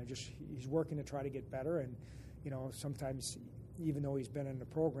room. He's working to try to get better, and sometimes even though he's been in the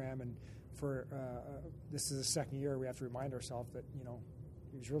program and for this is the second year, we have to remind ourselves that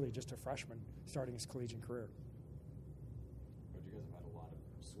he was really just a freshman starting his collegiate career. But you guys have had a lot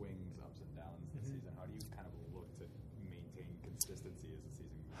of swings, ups and downs this season. How do you kind of look to maintain consistency as the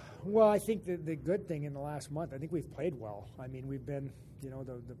season moves forward? Well, I think the good thing in the last month, I think we've played well. I mean, we've been,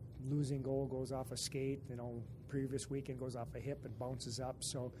 the losing goal goes off a skate. Previous weekend goes off a hip and bounces up.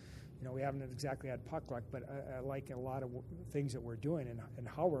 So, we haven't exactly had puck luck, but I like a lot of things that we're doing and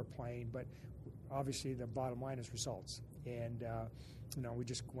how we're playing. But obviously, the bottom line is results. And we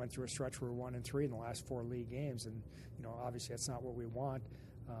just went through a stretch where we're 1-3 in the last 4 league games, and obviously that's not what we want.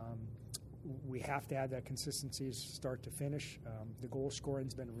 we have to add that consistency start to finish. The goal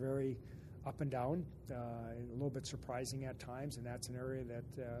scoring's been very up and down, and a little bit surprising at times, and that's an area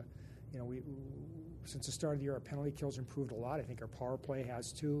that we since the start of the year, our penalty kills improved a lot. I think our power play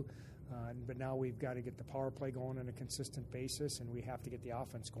has too. But now we've got to get the power play going on a consistent basis, and we have to get the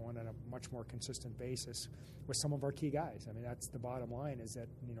offense going on a much more consistent basis with some of our key guys. I mean, that's the bottom line, is that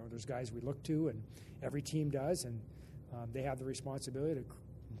there's guys we look to, and every team does, and they have the responsibility to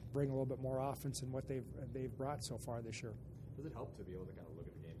bring a little bit more offense than what they've brought so far this year. Does it help to be able to kind of look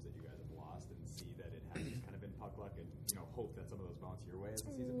at the games that you guys have lost and see that it has kind of been puck luck, and hope that some of those bounce your way as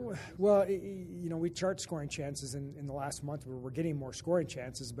the season progresses? Well, we chart scoring chances in the last month where we're getting more scoring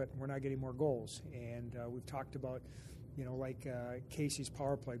chances, but we're not getting more goals. And we've talked about, like Casey's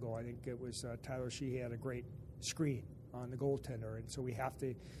power play goal. I think it was Tyler Sheehy had a great screen on the goaltender, and so we have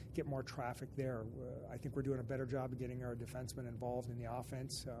to get more traffic there. I think we're doing a better job of getting our defensemen involved in the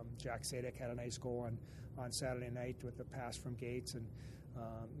offense. Jack Sadek had a nice goal on Saturday night with the pass from Gates, and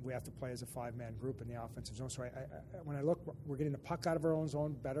we have to play as a five-man group in the offensive zone. So when I look, we're getting the puck out of our own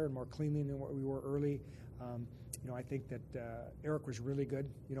zone better and more cleanly than what we were early. I think that Eric was really good,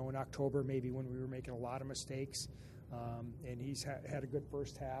 in October maybe when we were making a lot of mistakes, and he's had a good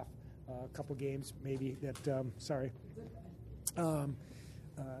first half. A couple games maybe that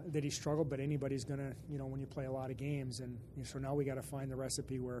that he struggled, but anybody's going to, when you play a lot of games. And so now we got to find the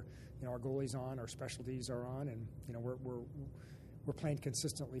recipe where, our goalie's on, our specialties are on, and, we're playing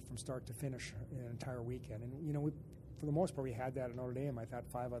consistently from start to finish an entire weekend. And, for the most part, we had that at Notre Dame. I thought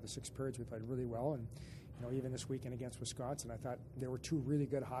 5 out of the 6 periods we played really well. And, even this weekend against Wisconsin, I thought there were 2 really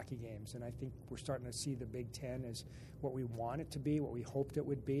good hockey games. And I think we're starting to see the Big Ten as what we want it to be, what we hoped it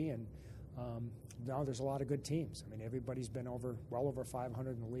would be. And now there's a lot of good teams. I mean, everybody's been well over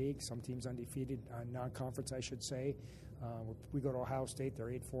 500 in the league. Some teams undefeated, non-conference, I should say. We go to Ohio State. They're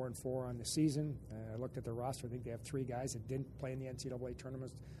 8-4-4 on the season. I looked at their roster. I think they have 3 guys that didn't play in the NCAA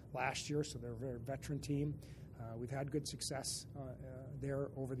tournament last year, so they're a very veteran team. We've had good success there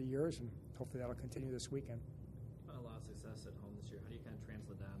over the years, and hopefully that'll continue this weekend. A lot of success at home this year. How do you kind of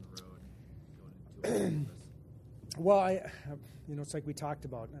translate that on the road going into this? Well, it's like we talked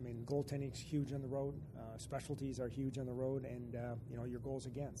about. I mean, goaltending is huge on the road. Specialties are huge on the road, and your goals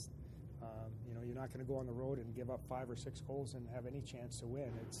against. You're not going to go on the road and give up 5 or 6 goals and have any chance to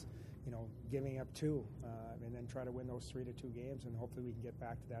win. It's giving up 2, and then try to win those 3-2 games, and hopefully we can get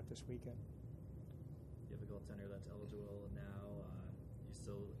back to that this weekend. You have a goaltender that's eligible now.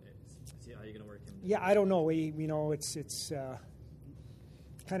 How are you going to work him? Yeah, I don't know. It's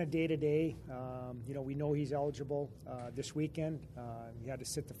kind of day to day. We know he's eligible this weekend. He had to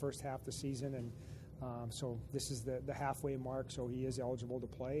sit the first half of the season, and so this is the halfway mark. So he is eligible to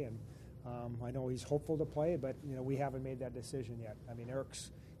play, and I know he's hopeful to play, but we haven't made that decision yet. I mean,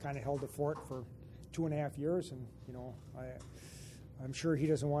 Eric's kind of held the fort for 2.5 years, and I'm sure he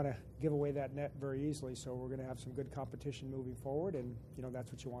doesn't want to give away that net very easily. So we're going to have some good competition moving forward, and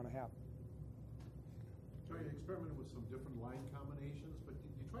that's what you want to have. Trying to experiment with some different line combinations, but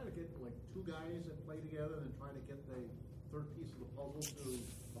you try to get like 2 guys that play together and try to get the third piece of the puzzle to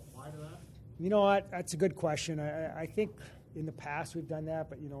apply to that? You know what? That's a good question. I think in the past we've done that,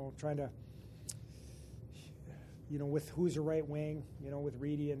 but trying to, with who's the right wing, with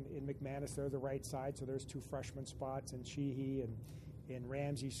Reedy and McManus, they're the right side, so there's 2 freshman spots, and Sheehy and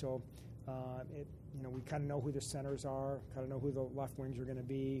Ramsey. So we kind of know who the centers are, kind of know who the left wings are going to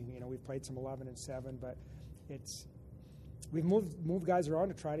be. We've played some 11 and 7, but we've moved guys around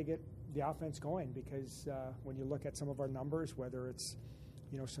to try to get the offense going, because when you look at some of our numbers, whether it's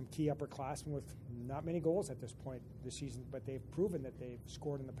some key upperclassmen with not many goals at this point this season, but they've proven that they've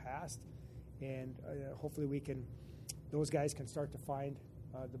scored in the past, and hopefully those guys can start to find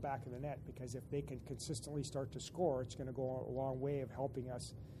the back of the net, because if they can consistently start to score, it's going to go a long way of helping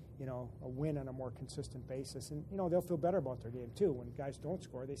us a win on a more consistent basis. And, they'll feel better about their game, too. When guys don't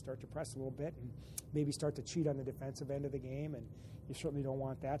score, they start to press a little bit and maybe start to cheat on the defensive end of the game, and you certainly don't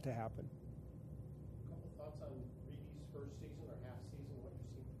want that to happen. A couple thoughts on Reedy's first season or half season, what you've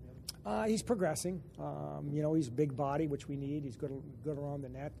seen from him? He's progressing. He's a big body, which we need. He's good around the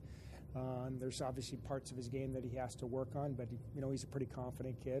net. There's obviously parts of his game that he has to work on, but he's a pretty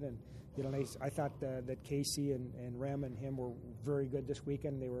confident kid. And I thought that Casey and Rem and him were very good this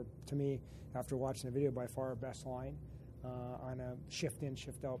weekend. They were, to me, after watching the video, by far our best line on a shift-in,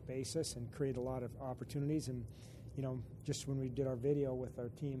 shift-out basis, and created a lot of opportunities. And just when we did our video with our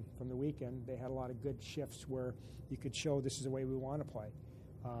team from the weekend, they had a lot of good shifts where you could show this is the way we want to play.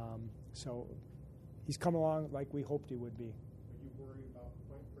 So he's come along like we hoped he would be. Are you worried about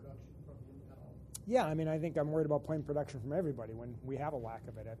point production from him at all? Yeah, I mean, I think I'm worried about point production from everybody when we have a lack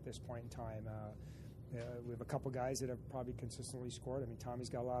of it at this point in time. We have a couple guys that have probably consistently scored. I mean, Tommy's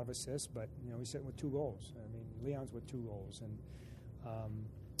got a lot of assists, but, he's sitting with 2 goals. I mean, Leon's with 2 goals. And,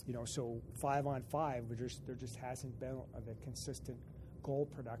 so 5 on 5, there just hasn't been the consistent goal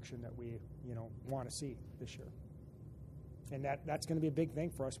production that we, want to see this year. And that's going to be a big thing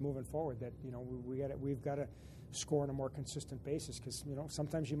for us moving forward, that, we've got to score on a more consistent basis, because,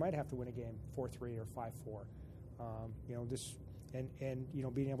 sometimes you might have to win a game 4-3 or 5-4. And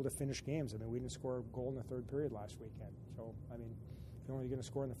being able to finish games. I mean, we didn't score a goal in the third period last weekend. So, I mean, if you're only going to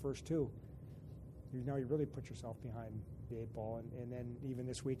score in the first 2, you really put yourself behind the 8 ball. And then even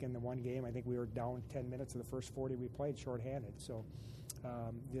this weekend, the one game, I think we were down 10 minutes of the first 40 we played shorthanded. So,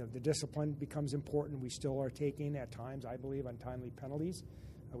 the discipline becomes important. We still are taking, at times, I believe, untimely penalties.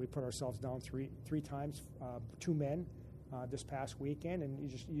 We put ourselves down three times, 2 men this past weekend, and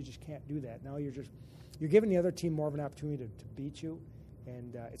you just can't do that. Now you're giving the other team more of an opportunity to beat you,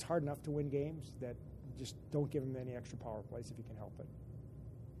 and it's hard enough to win games. That just don't give them any extra power plays if you can help it.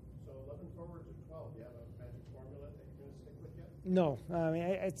 So 11 forwards or 12, do you have a magic formula that you're going to stick with yet? No, I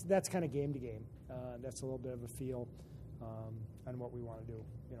mean that's kind of game to game. That's a little bit of a feel on what we want to do,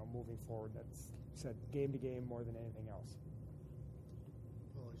 moving forward. That's said game to game more than anything else.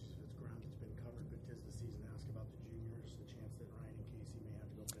 Well, it's ground that's been covered, but 'tis the season to ask about the juniors, the chance that Ryan and Casey may have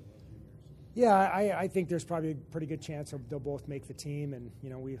to go play World Juniors. Yeah, I think there's probably a pretty good chance they'll both make the team, and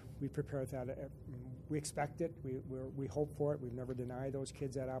we prepare with that. We expect it. We hope for it. We've never denied those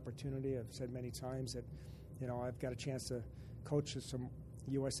kids that opportunity. I've said many times that I've got a chance to coach some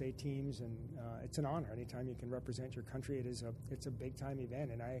USA teams, and it's an honor. Anytime you can represent your country, it's a big time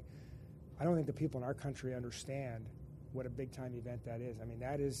event, and I don't think the people in our country understand what a big time event that is. I mean,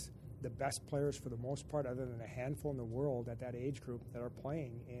 that is the best players for the most part, other than a handful in the world at that age group that are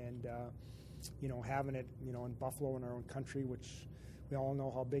playing, and having it in Buffalo, in our own country, which we all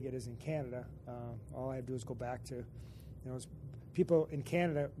know how big it is in Canada. All I have to do is go back to people in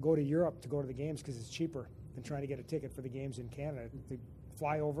Canada go to Europe to go to the games because it's cheaper than trying to get a ticket for the games in Canada. They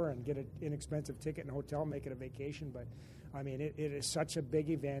fly over and get an inexpensive ticket and hotel, make it a vacation. But I mean, it is such a big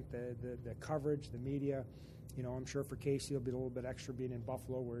event. The coverage, the media. I'm sure for Casey it'll be a little bit extra being in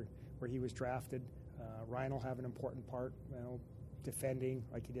Buffalo where he was drafted. Ryan will have an important part, defending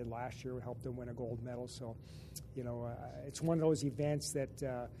like he did last year, helped him win a gold medal. So, it's one of those events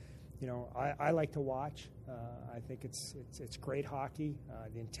that I like to watch. I think it's great hockey.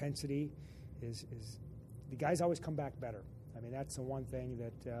 The intensity is the guys always come back better. I mean, that's the one thing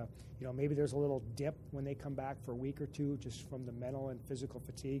that maybe there's a little dip when they come back for a week or two, just from the mental and physical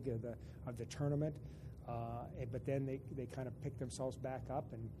fatigue of the tournament. But then they kind of pick themselves back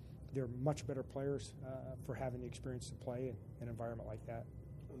up, and they're much better players for having the experience to play in an environment like that.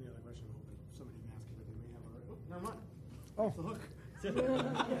 Only other question, I'm hoping somebody didn't ask it, but they may have already. Oh, never mind. Oh, the hook.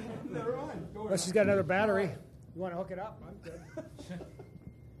 Never mind. Unless she's got another battery. You want to hook it up? I'm good.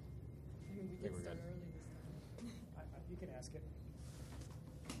 You can ask it.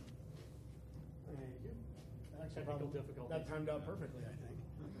 Thank you. That timed out perfectly, I think.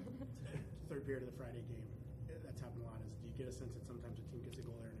 Third period of the Friday game. That's happened a lot. Do you get a sense that sometimes a team gets a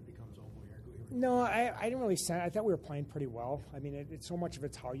goal there and it becomes over here? No, I didn't really sense. I thought we were playing pretty well. I mean, it's so much of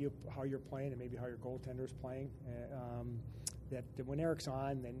it's how you're playing and maybe how your goaltender's playing. That when Eric's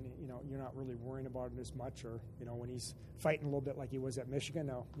on, then you're not really worrying about it as much. Or when he's fighting a little bit like he was at Michigan,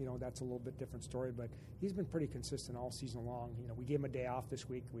 now that's a little bit different story. But he's been pretty consistent all season long. We gave him a day off this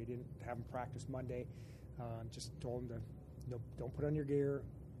week. We didn't have him practice Monday. Just told him to don't put on your gear.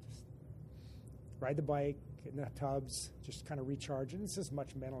 Just ride the bike, get in the tubs, just kind of recharge. And it's as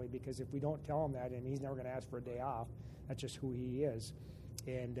much mentally, because if we don't tell him that, and he's never going to ask for a day off, that's just who he is.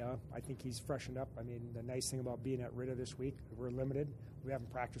 And I think he's freshened up. I mean, the nice thing about being at Ritta this week, we're limited. We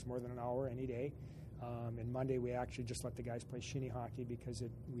haven't practiced more than an hour any day. And Monday we actually just let the guys play shinny hockey because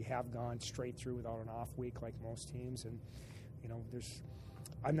we have gone straight through without an off week like most teams. And,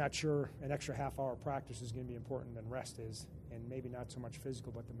 I'm not sure an extra half-hour practice is going to be important than rest is, and maybe not so much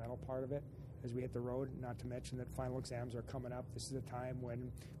physical, but the mental part of it as we hit the road, not to mention that final exams are coming up. This is a time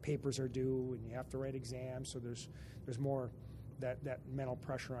when papers are due and you have to write exams, so there's more that mental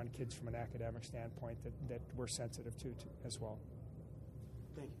pressure on kids from an academic standpoint that we're sensitive to as well.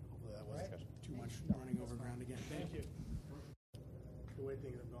 Thank you. Hopefully that wasn't too much running over ground again. Thank you. The way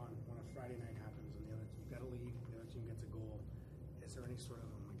things have gone, when a Friday night happens and you've got a lead, the other team gets a goal, is there any sort of,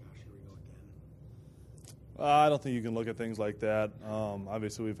 oh my gosh, here we go again? I don't think you can look at things like that.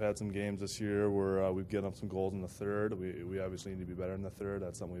 Obviously, we've had some games this year where we've given up some goals in the third. We obviously need to be better in the third.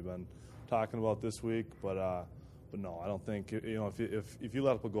 That's something we've been talking about this week. But no, I don't think if you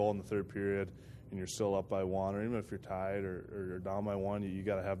let up a goal in the third period, you're still up by one, or even if you're tied or you're down by one, you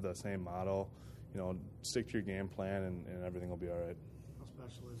got to have the same motto. Stick to your game plan, and everything will be all right. How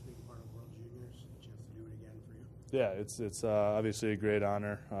special is being part of World Juniors? A chance to do it again for you? Yeah, it's obviously a great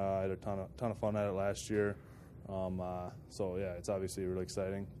honor. I had a ton of fun at it last year. So yeah, it's obviously really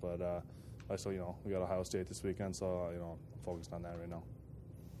exciting. But also, we got Ohio State this weekend, so I'm focused on that right now.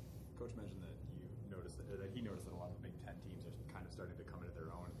 Coach mentioned that he noticed that a lot of the Big Ten teams are kind of starting to come into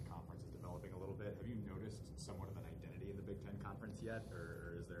their own, and the conference is developing a little bit. Have you noticed somewhat of an identity in the Big Ten conference yet,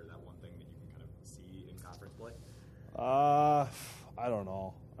 or is there that one thing that you can kind of see in conference play? I don't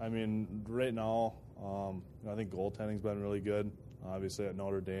know. I mean, right now, I think goaltending's been really good. Obviously, at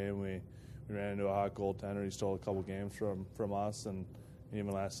Notre Dame, we ran into a hot goaltender. He stole a couple games from us, and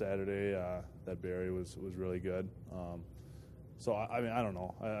even last Saturday, that Barry was really good. So I don't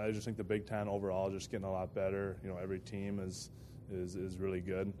know. I just think the Big Ten overall is just getting a lot better. Every team is really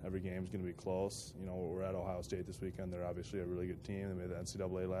good. Every game's going to be close. We're at Ohio State this weekend. They're obviously a really good team. They made the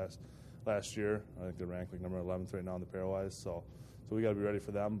NCAA last year. I think they're ranked like number 11th right now in the pairwise. So we got to be ready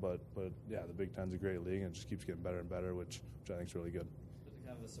for them. But yeah, the Big Ten's a great league, and it just keeps getting better and better, which I think is really good. Was it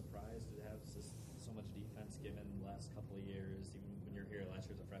kind of a surprise to have so much defense given the last couple of years? Even when you're here last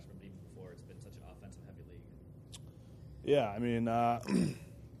year as a freshman, but even before, it's been such an offensive-heavy league. Yeah, I mean, I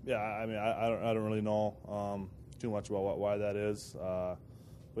don't really know too much about why that is. But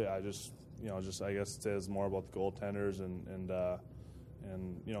yeah, I just I guess it says more about the goaltenders and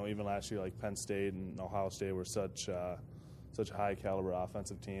even last year, like Penn State and Ohio State were such high caliber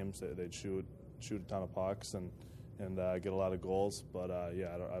offensive teams. They'd shoot a ton of pucks and get a lot of goals. But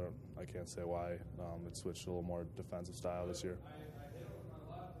yeah, I can't say why it switched to a little more defensive style this year.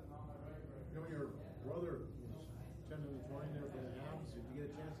 Your brother was attending the join there for the Habs. Did you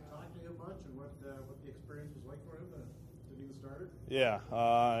get a chance to talk to him much, and what the experience was like for him to be the starter? Yeah,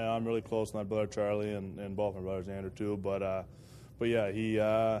 I'm really close with my brother Charlie and both my brothers Andrew too. But yeah,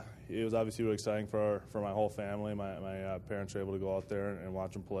 it was obviously really exciting for my whole family. My parents were able to go out there and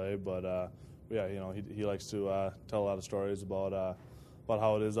watch him play. But yeah, he likes to tell a lot of stories about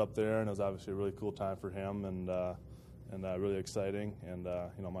how it is up there, and it was obviously a really cool time for him and really exciting. And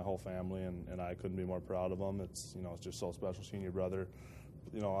my whole family and I couldn't be more proud of him. It's it's just so special seeing your brother,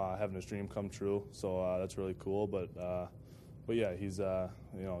 having his dream come true. So that's really cool. But yeah, he's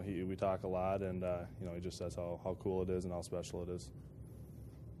we talk a lot, and he just says how cool it is and how special it is.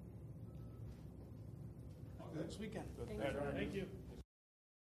 Good this weekend. Thank you.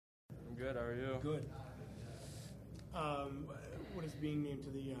 I'm good. How are you? Good. What is being named to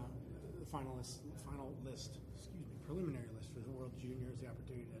the preliminary list for the World Juniors? The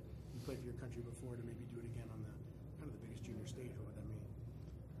opportunity that you played for your country before to maybe do it again on the kind of the biggest junior stage. What would that mean?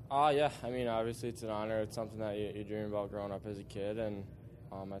 Yeah. I mean, obviously it's an honor. It's something that you dream about growing up as a kid, and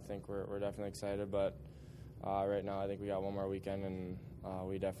I think we're definitely excited. But right now, I think we got one more weekend, and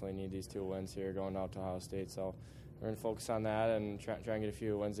we definitely need these 2 wins here going out to Ohio State. So we're going to focus on that and try and get a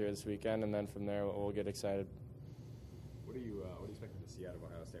few wins here this weekend, and then from there we'll get excited. What are you expecting to see out of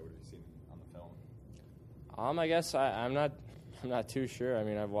Ohio State? What have you seen on the film? I guess I'm not too sure. I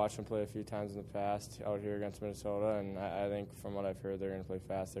mean, I've watched them play a few times in the past out here against Minnesota, and I think from what I've heard, they're going to play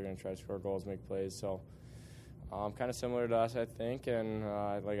fast. They're going to try to score goals, make plays. So kind of similar to us, I think. And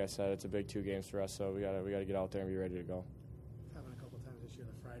like I said, it's a big 2 games for us, so we got to get out there and be ready to go. Happened a couple of times this year,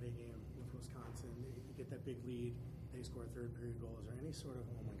 the Friday game with Wisconsin. You get that big lead, they score a third period goal. Is there any sort of,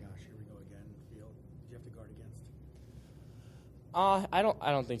 oh my gosh, here we go again feel that you have to guard against? I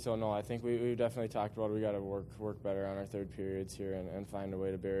don't think so. No, I think we've definitely talked about it. We got to work better on our third periods here and find a way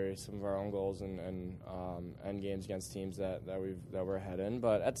to bury some of our own goals and end games against teams that we're ahead in.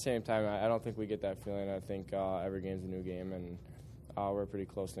 But at the same time, I don't think we get that feeling. I think every game's a new game, and we're a pretty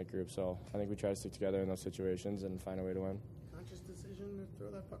close-knit group. So I think we try to stick together in those situations and find a way to win. Conscious decision to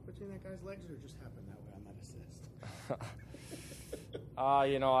throw that puck between that guy's legs, or just happened that way on that assist?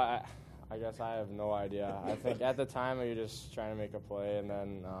 I guess I have no idea. I think at the time you're just trying to make a play, and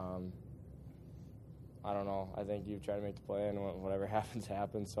then I don't know. I think you try to make the play, and whatever happens,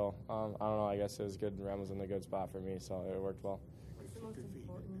 happens. So I don't know. I guess it was good. Rem was in the good spot for me, so it worked well. What's the most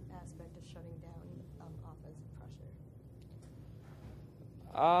important aspect of shutting down offensive pressure?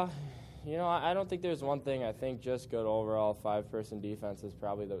 I don't think there's one thing. I think just good overall 5-person defense is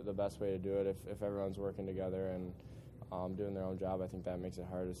probably the best way to do it if everyone's working together and doing their own job. I think that makes it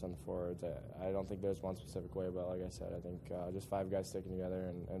hardest on the forwards. I don't think there's one specific way, but like I said, I think just 5 guys sticking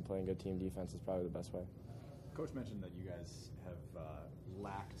together and playing good team defense is probably the best way. Coach mentioned that you guys have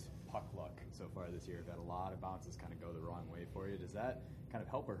lacked puck luck so far this year. You've had a lot of bounces kind of go the wrong way for you. Does that kind of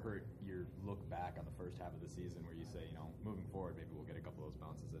help or hurt your look back on the first half of the season where you say, moving forward, maybe we'll get a couple of those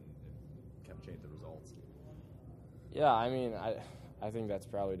bounces and kept changing the results. Yeah, I mean, I think that's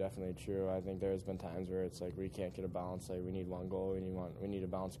probably definitely true. I think there's been times where it's like we can't get a bounce. Like we need one goal, we need a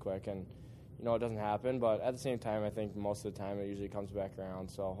bounce quick, and it doesn't happen. But at the same time, I think most of the time it usually comes back around.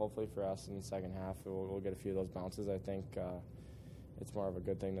 So hopefully for us in the second half, we'll get a few of those bounces. I think it's more of a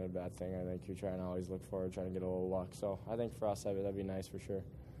good thing than a bad thing. I think you try and always look forward, trying to get a little luck. So I think for us that'd be nice for sure.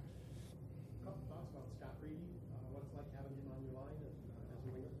 A couple thoughts about Scott Reedy. What it's like having him on your line as a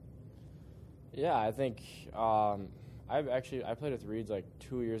winger? Yeah, I think I played with Reeds like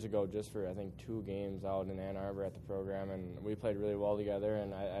 2 years ago just for I think 2 games out in Ann Arbor at the program, and we played really well together.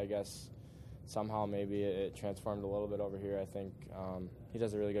 And I guess somehow maybe it transformed a little bit over here. I think he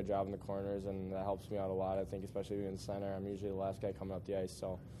does a really good job in the corners, and that helps me out a lot. I think especially being in the center, I'm usually the last guy coming up the ice.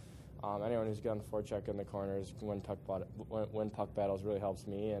 So anyone who's got on the forecheck in the corners, win puck battles really helps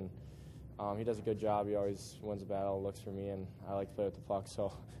me. And he does a good job. He always wins a battle, looks for me, and I like to play with the puck.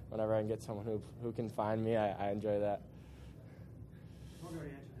 So whenever I can get someone who can find me, I enjoy that. You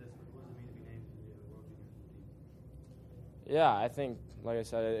already answered this, but what does it mean to be named to the World Junior team? Yeah, I think, like I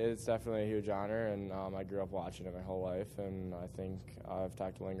said, it's definitely a huge honor, and I grew up watching it my whole life, and I think I've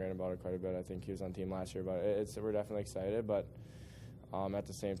talked to Lindgren about it quite a bit. I think he was on the team last year, but we're definitely excited. But at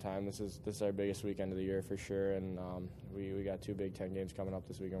the same time, this is our biggest weekend of the year for sure, and we got 2 Big Ten games coming up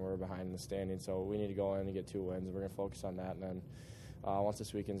this weekend. We're behind in the standings, so we need to go in and get 2 wins, and we're going to focus on that. And then once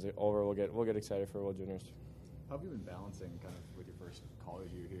this weekend's over, we'll get excited for World Juniors. How have you been balancing kind of with your first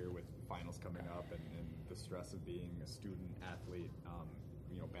college year here with finals coming up and the stress of being a student athlete,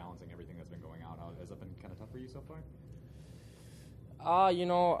 balancing everything that's been going on? Has that been kind of tough for you so far?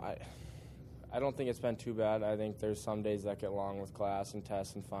 I don't think it's been too bad. I think there's some days that get long with class and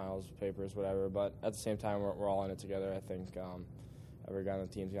tests and finals, papers, whatever, but at the same time, we're all in it together. I think every guy on the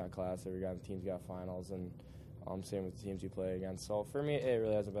team's got class, every guy on the team's got finals, and same with the teams you play against. So for me, it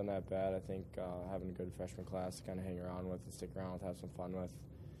really hasn't been that bad. I think having a good freshman class to kind of hang around with and stick around with, have some fun with,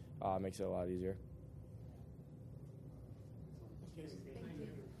 makes it a lot easier. Casey,